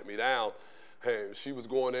mom sat me down. And she was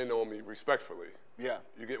going in on me respectfully. Yeah.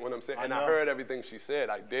 You get what I'm saying? I And know. I heard everything she said.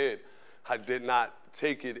 I did. I did not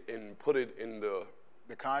take it and put it in the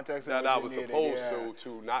context that in I which was you needed, supposed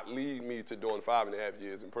to not lead me to doing 5.5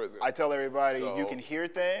 years in prison. I tell everybody So, you can hear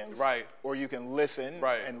things, right, or you can listen,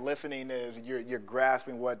 right, and listening is you're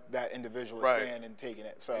grasping what that individual is right, saying and taking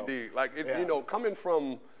it. So indeed, like yeah. coming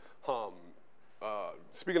from,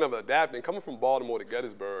 speaking of adapting, coming from Baltimore to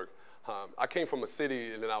Gettysburg, I came from a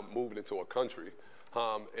city and then I moved into a country.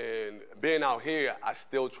 And being out here, I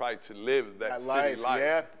still try to live that city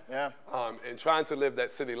life. Yeah. And trying to live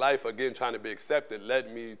that city life, again, trying to be accepted,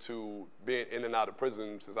 led me to being in and out of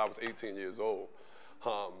prison since I was 18 years old.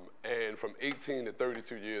 And from 18 to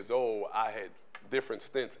 32 years old, I had different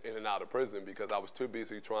stints in and out of prison because I was too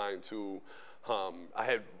busy trying to, I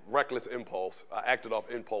had reckless impulse. I acted off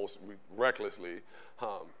impulse recklessly.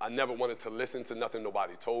 I never wanted to listen to nothing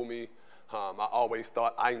nobody told me. I always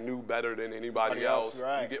thought I knew better than anybody else.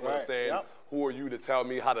 Right, you get what I'm saying? Yep. Who are you to tell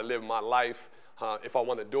me how to live my life? If I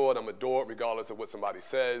want to do it, I'm going to do it regardless of what somebody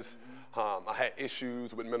says. I had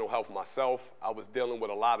issues with mental health myself. I was dealing with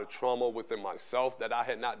a lot of trauma within myself that I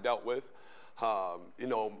had not dealt with.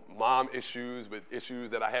 Mom issues, with issues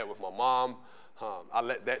that I had with my mom. I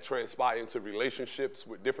let that transpire into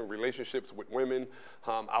different relationships with women.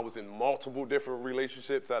 I was in multiple different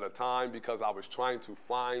relationships at a time because I was trying to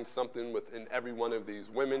find something within every one of these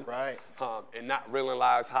women. Right. And not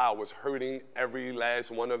realize how I was hurting every last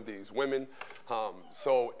one of these women.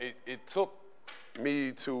 So it took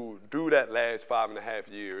me to do that last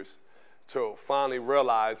 5.5 years to finally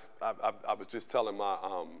realize, I was just telling my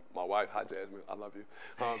wife, hi Jasmine, I love you.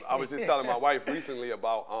 I was just telling my wife recently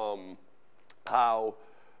about how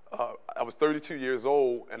I was 32 years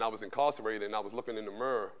old and I was incarcerated and I was looking in the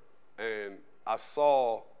mirror and I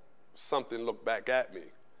saw something look back at me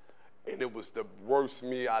and it was the worst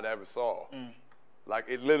me I'd ever saw. Like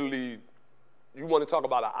it literally, you want to talk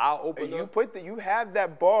about an eye opener? You have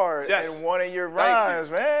that bar yes. in one of your Thank rhymes,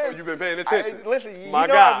 man. So you've been paying attention. Listen, My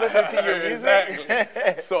know God. I've listened to your music.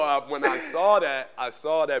 Exactly. So when I saw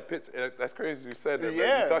that picture. That's crazy you said that,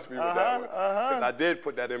 man. You touched me with that one. Because I did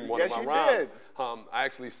put that in one of my rhymes. Did. I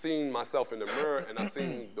actually seen myself in the mirror and I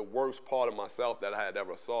seen the worst part of myself that I had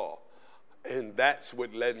ever saw. And that's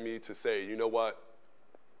what led me to say, you know what?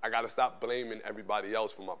 I got to stop blaming everybody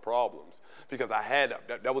else for my problems because I had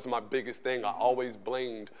that was my biggest thing. I always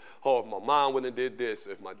blamed, if my mom wouldn't have did this,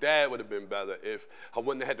 if my dad would have been better, if I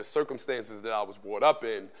wouldn't have had the circumstances that I was brought up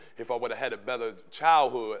in, if I would have had a better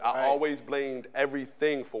childhood. I always blamed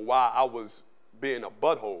everything for why I was being a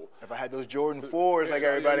butthole. If I had those Jordan 4s like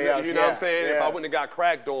everybody else. You know what I'm saying? Yeah. If I wouldn't have got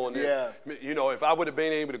cracked on, if I would have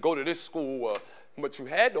been able to go to this school, but you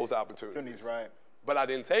had those opportunities. Right. But I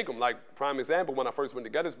didn't take them. Like, prime example, when I first went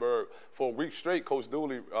to Gettysburg, for a week straight, Coach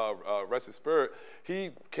Dooley, rest his spirit,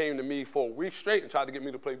 he came to me for a week straight and tried to get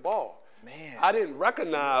me to play ball. Man. I didn't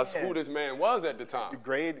recognize who this man was at the time.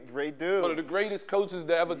 Great dude. One of the greatest coaches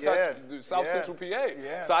that ever touched South Central PA.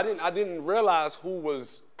 Yeah. So I didn't realize who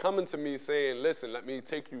was coming to me saying, listen, let me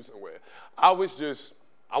take you somewhere. I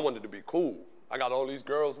wanted to be cool. I got all these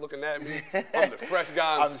girls looking at me. I'm the fresh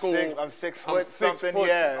guy in school. I'm 6 foot something,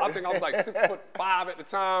 I think I was like 6'5" at the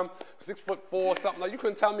time, 6'4", something. Like, you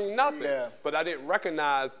couldn't tell me nothing. Yeah. But I didn't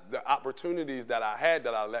recognize the opportunities that I had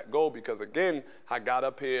that I let go because, again, I got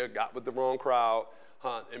up here, got with the wrong crowd,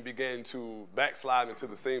 and began to backslide into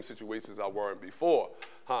the same situations I were in before,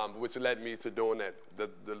 which led me to doing that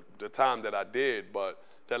the time that I did. But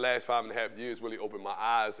that last 5.5 years really opened my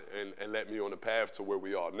eyes and led me on the path to where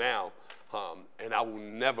we are now. And I will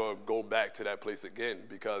never go back to that place again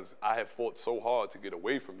because I have fought so hard to get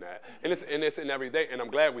away from that. And it's in every day. And I'm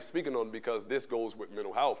glad we're speaking on it because this goes with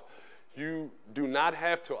mental health. You do not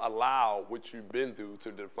have to allow what you've been through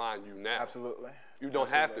to define you now. Absolutely. You don't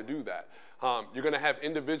have to do that. You're going to have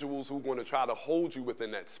individuals who are going to try to hold you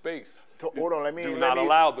within that space. Hold on, do not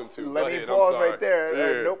allow them to. Let me pause right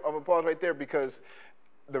there. Nope, I'm going to pause right there because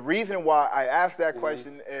the reason why I asked that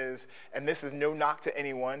question is, and this is no knock to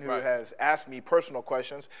anyone who has asked me personal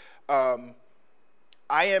questions, I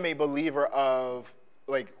am a believer of,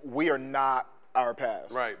 like, we are not our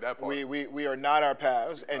past. Right, that part. We are not our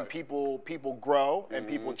past, and people grow and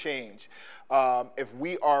people change. If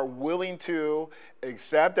we are willing to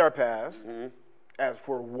accept our past as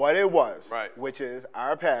for what it was, which is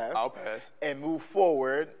our past, and move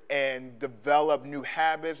forward and develop new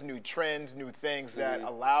habits, new trends, new things that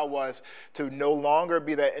allow us to no longer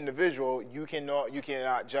be that individual, you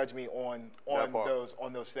cannot judge me on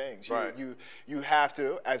those things. Right. You have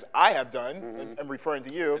to, as I have done, I'm referring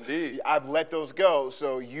to you. Indeed. I've let those go,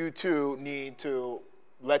 so you too need to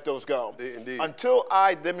let those go. Indeed. Until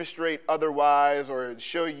I demonstrate otherwise or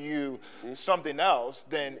show you something else,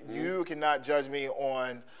 then you cannot judge me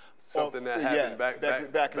on something that happened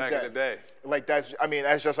back in the day. Like that's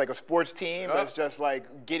just like a sports team. That's just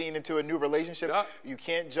like getting into a new relationship. You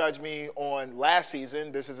can't judge me on last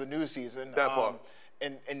season. This is a new season. That part.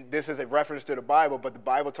 And this is a reference to the Bible, but the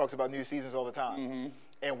Bible talks about new seasons all the time.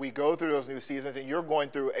 And we go through those new seasons, and you're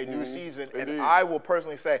going through a new season. Indeed. And I will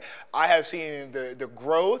personally say, I have seen the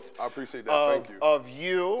growth I appreciate that. of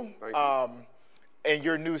you and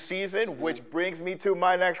your new season, which brings me to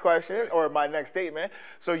my next question or my next statement.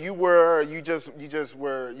 So you were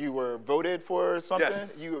voted for something?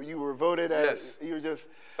 Yes. You were voted as you were just.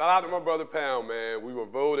 Shout out to my brother Pound, man. We were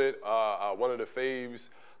voted one of the faves.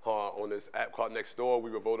 On this app called Nextdoor, we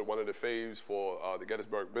were voted one of the faves for the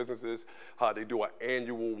Gettysburg businesses. They do an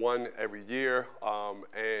annual one every year,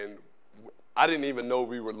 and I didn't even know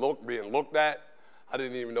we were being looked at. I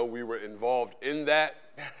didn't even know we were involved in that.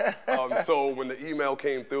 So when the email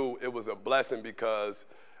came through, it was a blessing because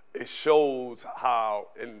it shows how,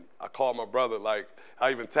 and I called my brother, like, I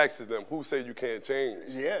even texted them, who said you can't change?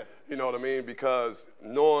 Yeah. You know what I mean? Because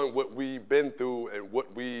knowing what we've been through and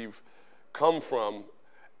what we've come from,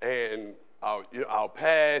 and our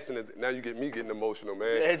past, and now you get me getting emotional,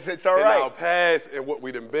 man. It's all right. And our past and what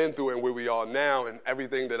we've been through and where we are now and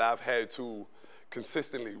everything that I've had to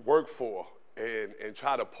consistently work for and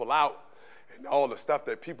try to pull out and all the stuff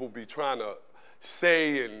that people be trying to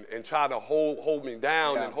say and try to hold me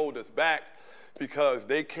down and hold us back because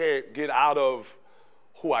they can't get out of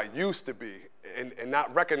who I used to be and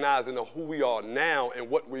not recognizing who we are now and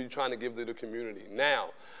what we're trying to give to the community now.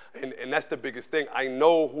 And that's the biggest thing. I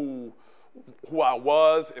know who I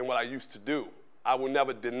was and what I used to do. I will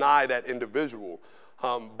never deny that individual.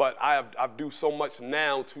 But I do so much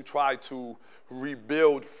now to try to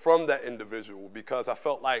rebuild from that individual because I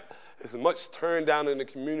felt like as much turn down in the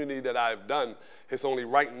community that I've done, it's only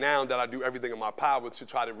right now that I do everything in my power to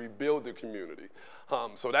try to rebuild the community.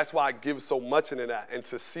 So that's why I give so much into that. And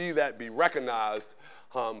to see that be recognized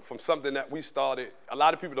from something that we started. A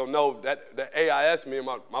lot of people don't know that the AIS, me and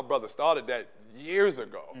my brother started that years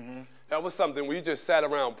ago. That was something we just sat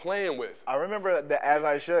around playing with. I remember the as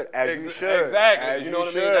I should, as you should. Exactly. As you know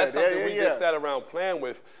what I mean? That's something we just sat around playing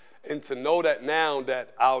with. And to know that now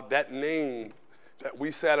that that name that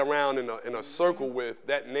we sat around in a circle with,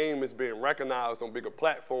 that name is being recognized on bigger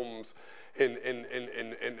platforms in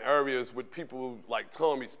areas with people like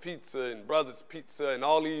Tommy's Pizza and Brothers Pizza and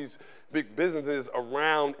all these big businesses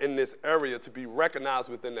around in this area, to be recognized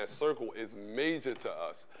within that circle is major to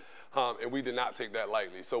us. And we did not take that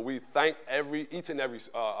lightly. So we thank each and every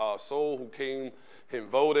soul who came and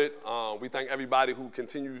voted. We thank everybody who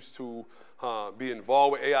continues to be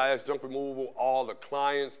involved with AIS Junk Removal, all the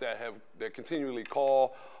clients that continually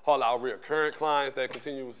call, all our recurrent clients that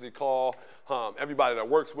continuously call, everybody that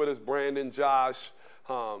works with us, Brandon, Josh,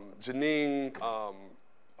 Janine,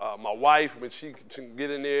 my wife, when she can get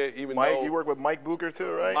in there, even Mike, though... you work with Mike Booker too,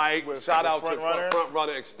 right? Mike, shout out to Front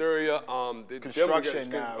Runner Exterior. Construction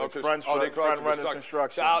now, Front Runner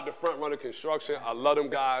Construction. Shout out to Front Runner Construction. I love them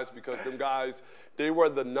guys because them guys, Front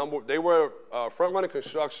Runner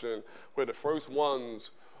Construction were the first ones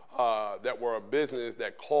that were a business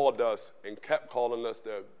that called us and kept calling us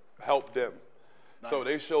to help them. So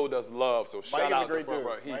they showed us love. So shout out to Front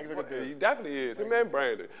Row. He definitely is. Him and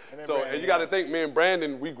Brandon. And you got to think, me and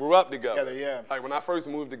Brandon, we grew up together. Yeah. Like when I first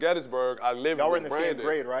moved to Gettysburg, I lived with Brandon. Y'all were in the same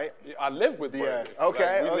grade, right? Yeah, I lived with Brandon.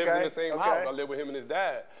 Okay. Like, we lived in the same house. I lived with him and his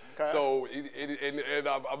dad. So, and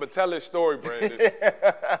I'm going to tell this story, Brandon.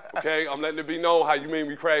 Okay? I'm letting it be known how you mean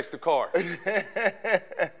we crashed the car.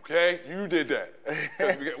 Okay? You did that.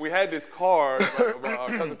 Because we had this car,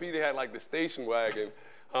 Cousin Petey had like the station wagon,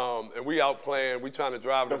 and we out playing, we trying to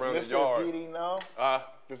drive it around the yard. Does Mr. Petey know?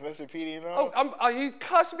 Does Mr. Petey know? Oh, he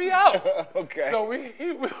cussed me out. Okay. So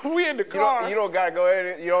we in the car. You don't gotta go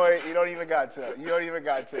in. You don't even got to. You don't even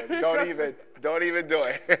got to. Don't even do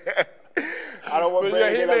it. I don't want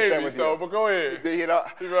Brandon to get upset with you. But go ahead. You know.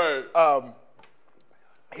 Right.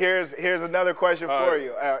 Here's another question for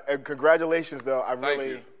you. And congratulations, though. I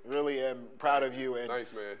really am proud of you and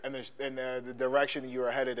thanks, man. And the direction you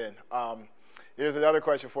are headed in. Here's another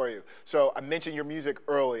question for you. So I mentioned your music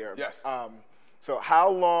earlier. Yes. So how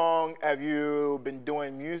long have you been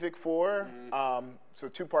doing music for? So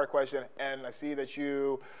two-part question. And I see that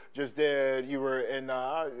you were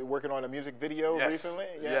working on a music video recently?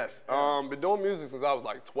 Yes. Been doing music since I was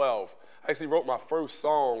like 12. I actually wrote my first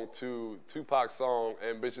song to Tupac's song,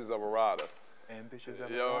 Ambitious of a Rider. Ambitious of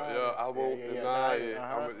a Rider. Yeah, I won't deny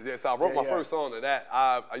it. So I wrote my first song to that.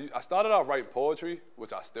 I started off writing poetry,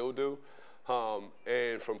 which I still do.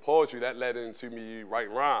 And from poetry, that led into me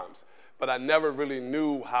writing rhymes. But I never really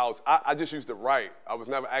knew how, I just used to write. I was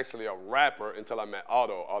never actually a rapper until I met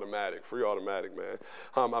Automatic, Free Automatic, man.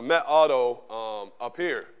 I met Otto up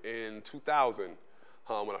here in 2000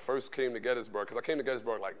 when I first came to Gettysburg, because I came to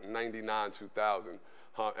Gettysburg like 99, 2000.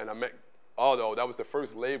 And I met Otto. That was the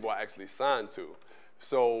first label I actually signed to.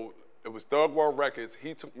 So it was Thug World Records.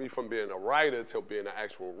 He took me from being a writer to being an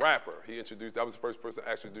actual rapper. That was the first person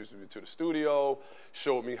that actually introduced me to the studio,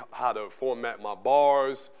 showed me how to format my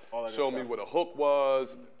bars, showed me what a hook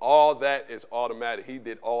was. All that is Automatic. He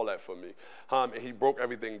did all that for me. And he broke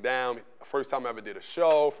everything down. First time I ever did a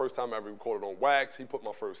show, first time I ever recorded on wax. He put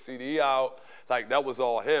my first CD out. Like, that was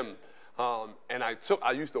all him. And I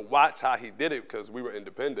used to watch how he did it because we were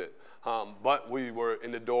independent. But we were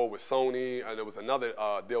in the door with Sony, and there was another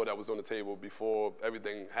deal that was on the table before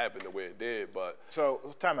everything happened the way it did. But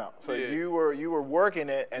so time out. So you were working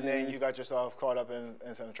it, and then you got yourself caught up in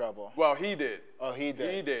some trouble. Well, he did. Oh, he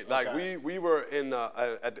did. He did. Like we were in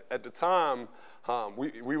at the time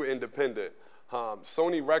we were independent.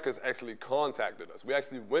 Sony Records actually contacted us. We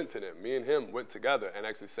actually went to them. Me and him went together and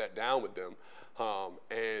actually sat down with them,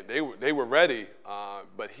 and they were ready,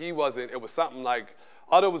 but he wasn't. It was something like.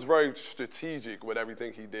 Otto was very strategic with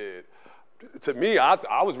everything he did. To me,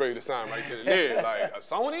 I was ready to sign right then and there. Like,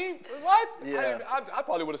 Sony? What? Yeah. I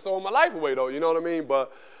probably would have sold my life away, though, you know what I mean?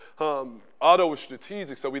 But Otto was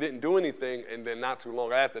strategic, so we didn't do anything, and then not too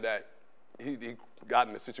long after that, he got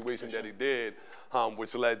in the situation that he did,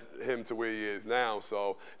 which led him to where he is now.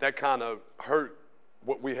 So that kind of hurt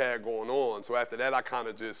what we had going on. So after that, I kind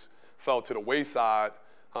of just fell to the wayside.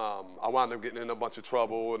 I wound up getting in a bunch of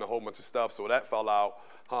trouble and a whole bunch of stuff, so that fell out.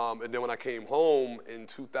 And then when I came home in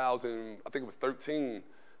 2000, I think it was 13,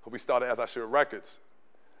 we started As I Should Records.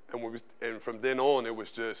 And from then on, it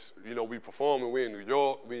was just, you know, we performing. We in New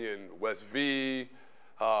York, we in West V,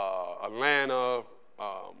 Atlanta,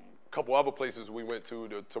 a couple other places we went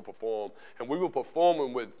to perform. And we were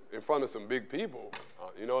performing in front of some big people.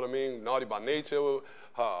 You know what I mean? Naughty by Nature.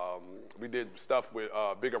 We did stuff with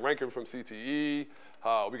Bigger Rankin from CTE.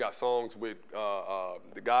 We got songs with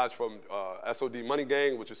the guys from SOD Money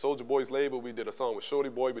Gang, which is Soulja Boy's label. We did a song with Shorty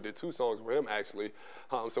Boy. We did 2 songs with him actually.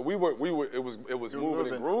 So it was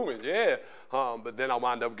moving and grooving, yeah. But then I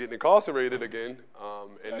wound up getting incarcerated again.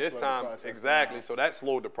 And this time, exactly. So that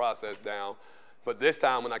slowed the process down. But this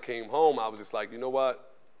time when I came home, I was just like, you know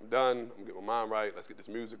what? I'm done. I'm getting my mind right. Let's get this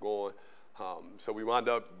music going. So we wound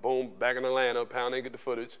up, boom, back in Atlanta. Pound didn't get the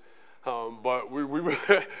footage. But we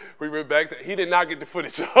went back to, he did not get the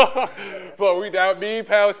footage. But me,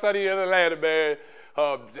 Pound, Sonny in Atlanta, man.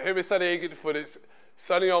 Him and Sonny didn't get the footage.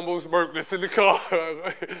 Sonny almost murked us in the car.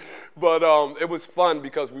 But it was fun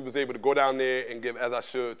because we was able to go down there and give As I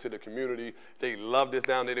Should to the community. They loved us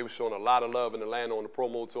down there. They were showing a lot of love in Atlanta on the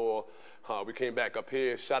promo tour. We came back up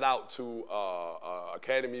here. Shout out to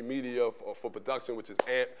Academy Media for production, which is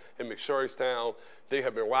AMP in McSherrystown. They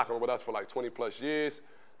have been rocking with us for like 20 plus years.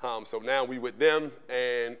 So now we with them,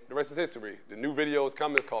 and the rest is history. The new video is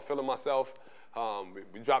coming. It's called Feeling Myself.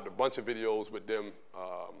 We dropped a bunch of videos with them.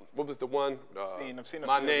 What was the one? I've seen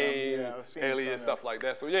My Name, Alias, stuff like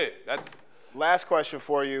that. So yeah, that's. Last question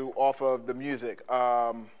for you off of the music.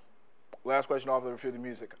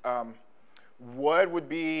 What would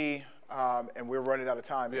be and we're running out of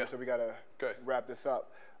time here, so we got to wrap this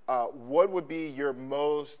up. What would be your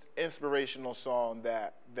most inspirational song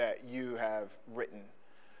that you have written?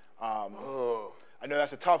 I know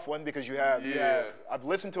that's a tough one because you have. I've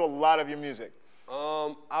listened to a lot of your music.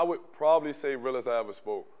 I would probably say "Real as I Ever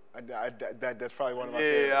Spoke." That's probably one of my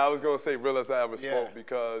favorites. Yeah, I was gonna say "Real as I Ever Spoke"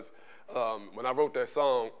 because when I wrote that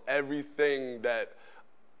song, everything that,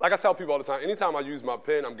 like I tell people all the time, anytime I use my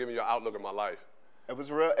pen, I'm giving you an outlook of my life. It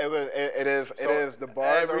was real. It is. The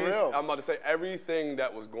bars are real. I'm about to say everything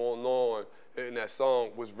that was going on in that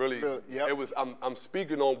song was really. It was. I'm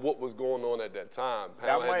speaking on what was going on at that time.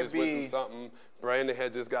 Pam had just went through something. Brandon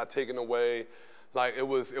had just got taken away. Like it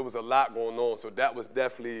was a lot going on. So that was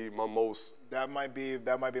definitely my most. That might be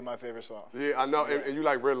my favorite song. Yeah, I know, and you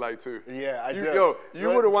like Red Light too. Yeah, I do. Yo, you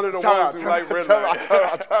were one of the ones who like Red Light.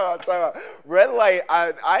 Time out. Red Light.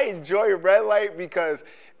 I enjoy Red Light because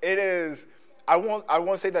it is. I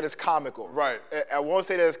won't say that it's comical. Right. I won't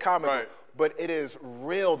say that it's comical. Right. But it is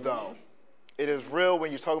real though. It is real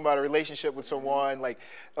when you're talking about a relationship with someone. Like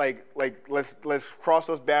let's cross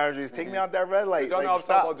those boundaries. Take me out that red light. Did y'all know I was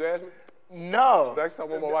talking about Jasmine? No. That's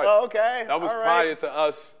talking about my wife. Oh, okay. That was prior to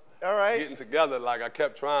us getting together. Like I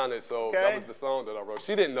kept trying it, so that was the song that I wrote.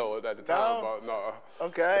 She didn't know it at the time, but no.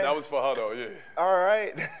 Okay. But that was for her though, yeah. All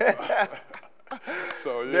right.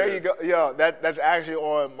 So yeah. There you go. Yo, that's actually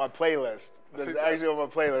on my playlist. That's actually on my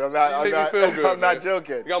playlist. I'm not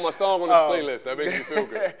joking. You got my song on this playlist. That makes you feel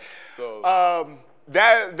good. So.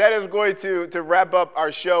 That is going to wrap up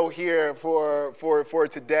our show here for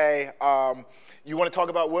today. You want to talk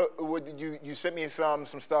about what you sent me some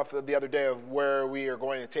stuff the other day of where we are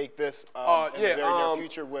going to take this in the very near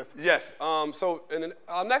future with. Yes. So in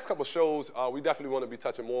our next couple of shows, we definitely want to be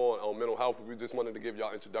touching more on mental health. We just wanted to give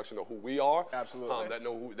y'all introduction to who we are.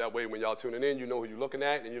 Absolutely. That way when y'all tuning in, you know who you're looking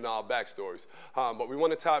at and you know our backstories. But we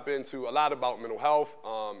want to tap into a lot about mental health,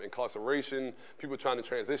 incarceration, people trying to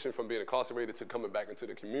transition from being incarcerated to coming back into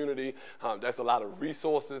the community. There's a lot of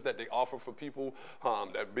resources that they offer for people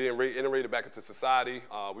that being integrated back into society.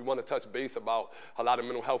 We want to touch base about a lot of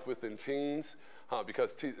mental health within teens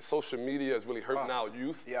because social media is really hurting our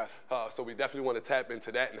youth. Yes. So we definitely want to tap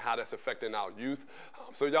into that and how that's affecting our youth.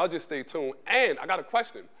 So y'all just stay tuned. And I got a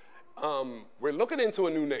question. We're looking into a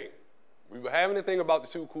new name. We were having a thing about the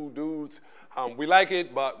Two Cool Dudes. We like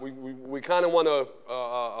it, but we kind of want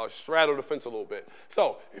to straddle the fence a little bit.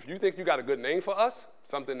 So if you think you got a good name for us,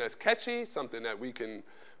 something that's catchy, something that we can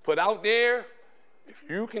put out there, if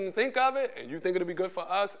you can think of it and you think it'll be good for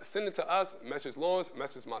us, send it to us, message Lawrence,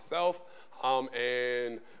 message myself,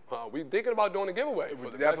 and we're thinking about doing a giveaway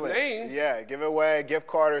for the best name. Yeah, give away a gift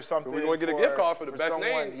card or something. We're going to get a gift card for the best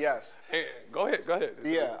name. Yes. And go ahead.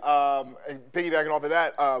 Yeah, and piggybacking off of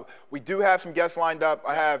that, we do have some guests lined up.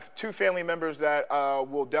 I have two family members that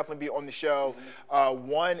will definitely be on the show.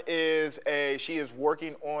 One is she is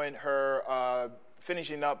working on her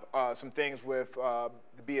finishing up some things with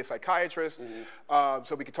to be a psychiatrist,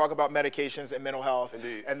 so we could talk about medications and mental health.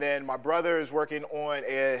 Indeed. And then my brother is working on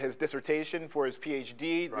his dissertation for his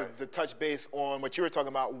PhD, to touch base on what you were talking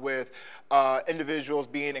about with individuals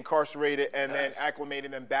being incarcerated and then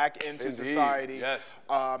acclimating them back into society. Yes.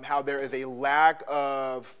 How there is a lack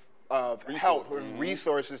of help and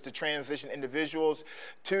resources to transition individuals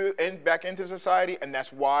back into society, and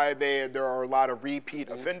that's why there are a lot of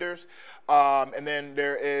repeat offenders. And then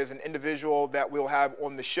there is an individual that we'll have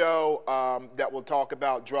on the show that will talk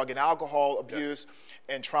about drug and alcohol abuse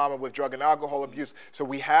and trauma with drug and alcohol abuse. So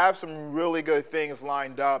we have some really good things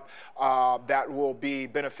lined up that will be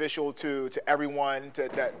beneficial to everyone,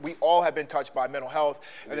 that we all have been touched by mental health.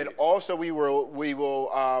 And then also we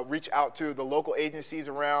will reach out to the local agencies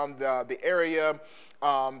around the area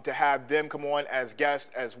to have them come on as guests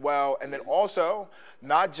as well. And then also,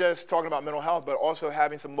 not just talking about mental health, but also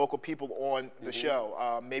having some local people on the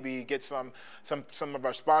show. Maybe get some of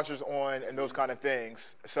our sponsors on and those kind of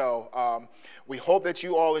things. So we hope that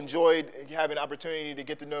you all enjoyed having an opportunity to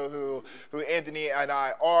get to know who Anthony and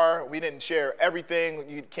I are. We didn't share everything.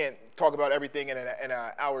 You can't talk about everything in an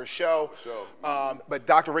hour show. But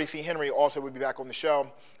Dr. Ray C. Henry also will be back on the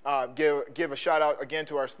show. Give a shout out again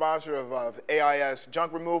to our sponsor of AIS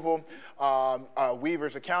Junk Removal,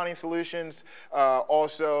 Weaver's Accounting Solutions.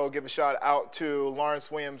 Also give a shout out to Lawrence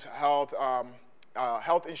Williams Health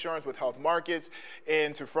Insurance with Health Markets,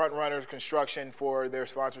 and to Front Runners Construction for their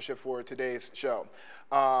sponsorship for today's show.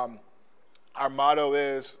 Our motto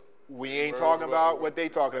is, we ain't talking about what they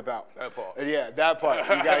talking about. That part. Yeah, that part.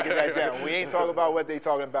 You got to get that down. We ain't talking about what they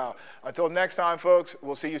talking about. Until next time, folks,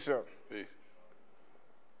 we'll see you soon. Peace.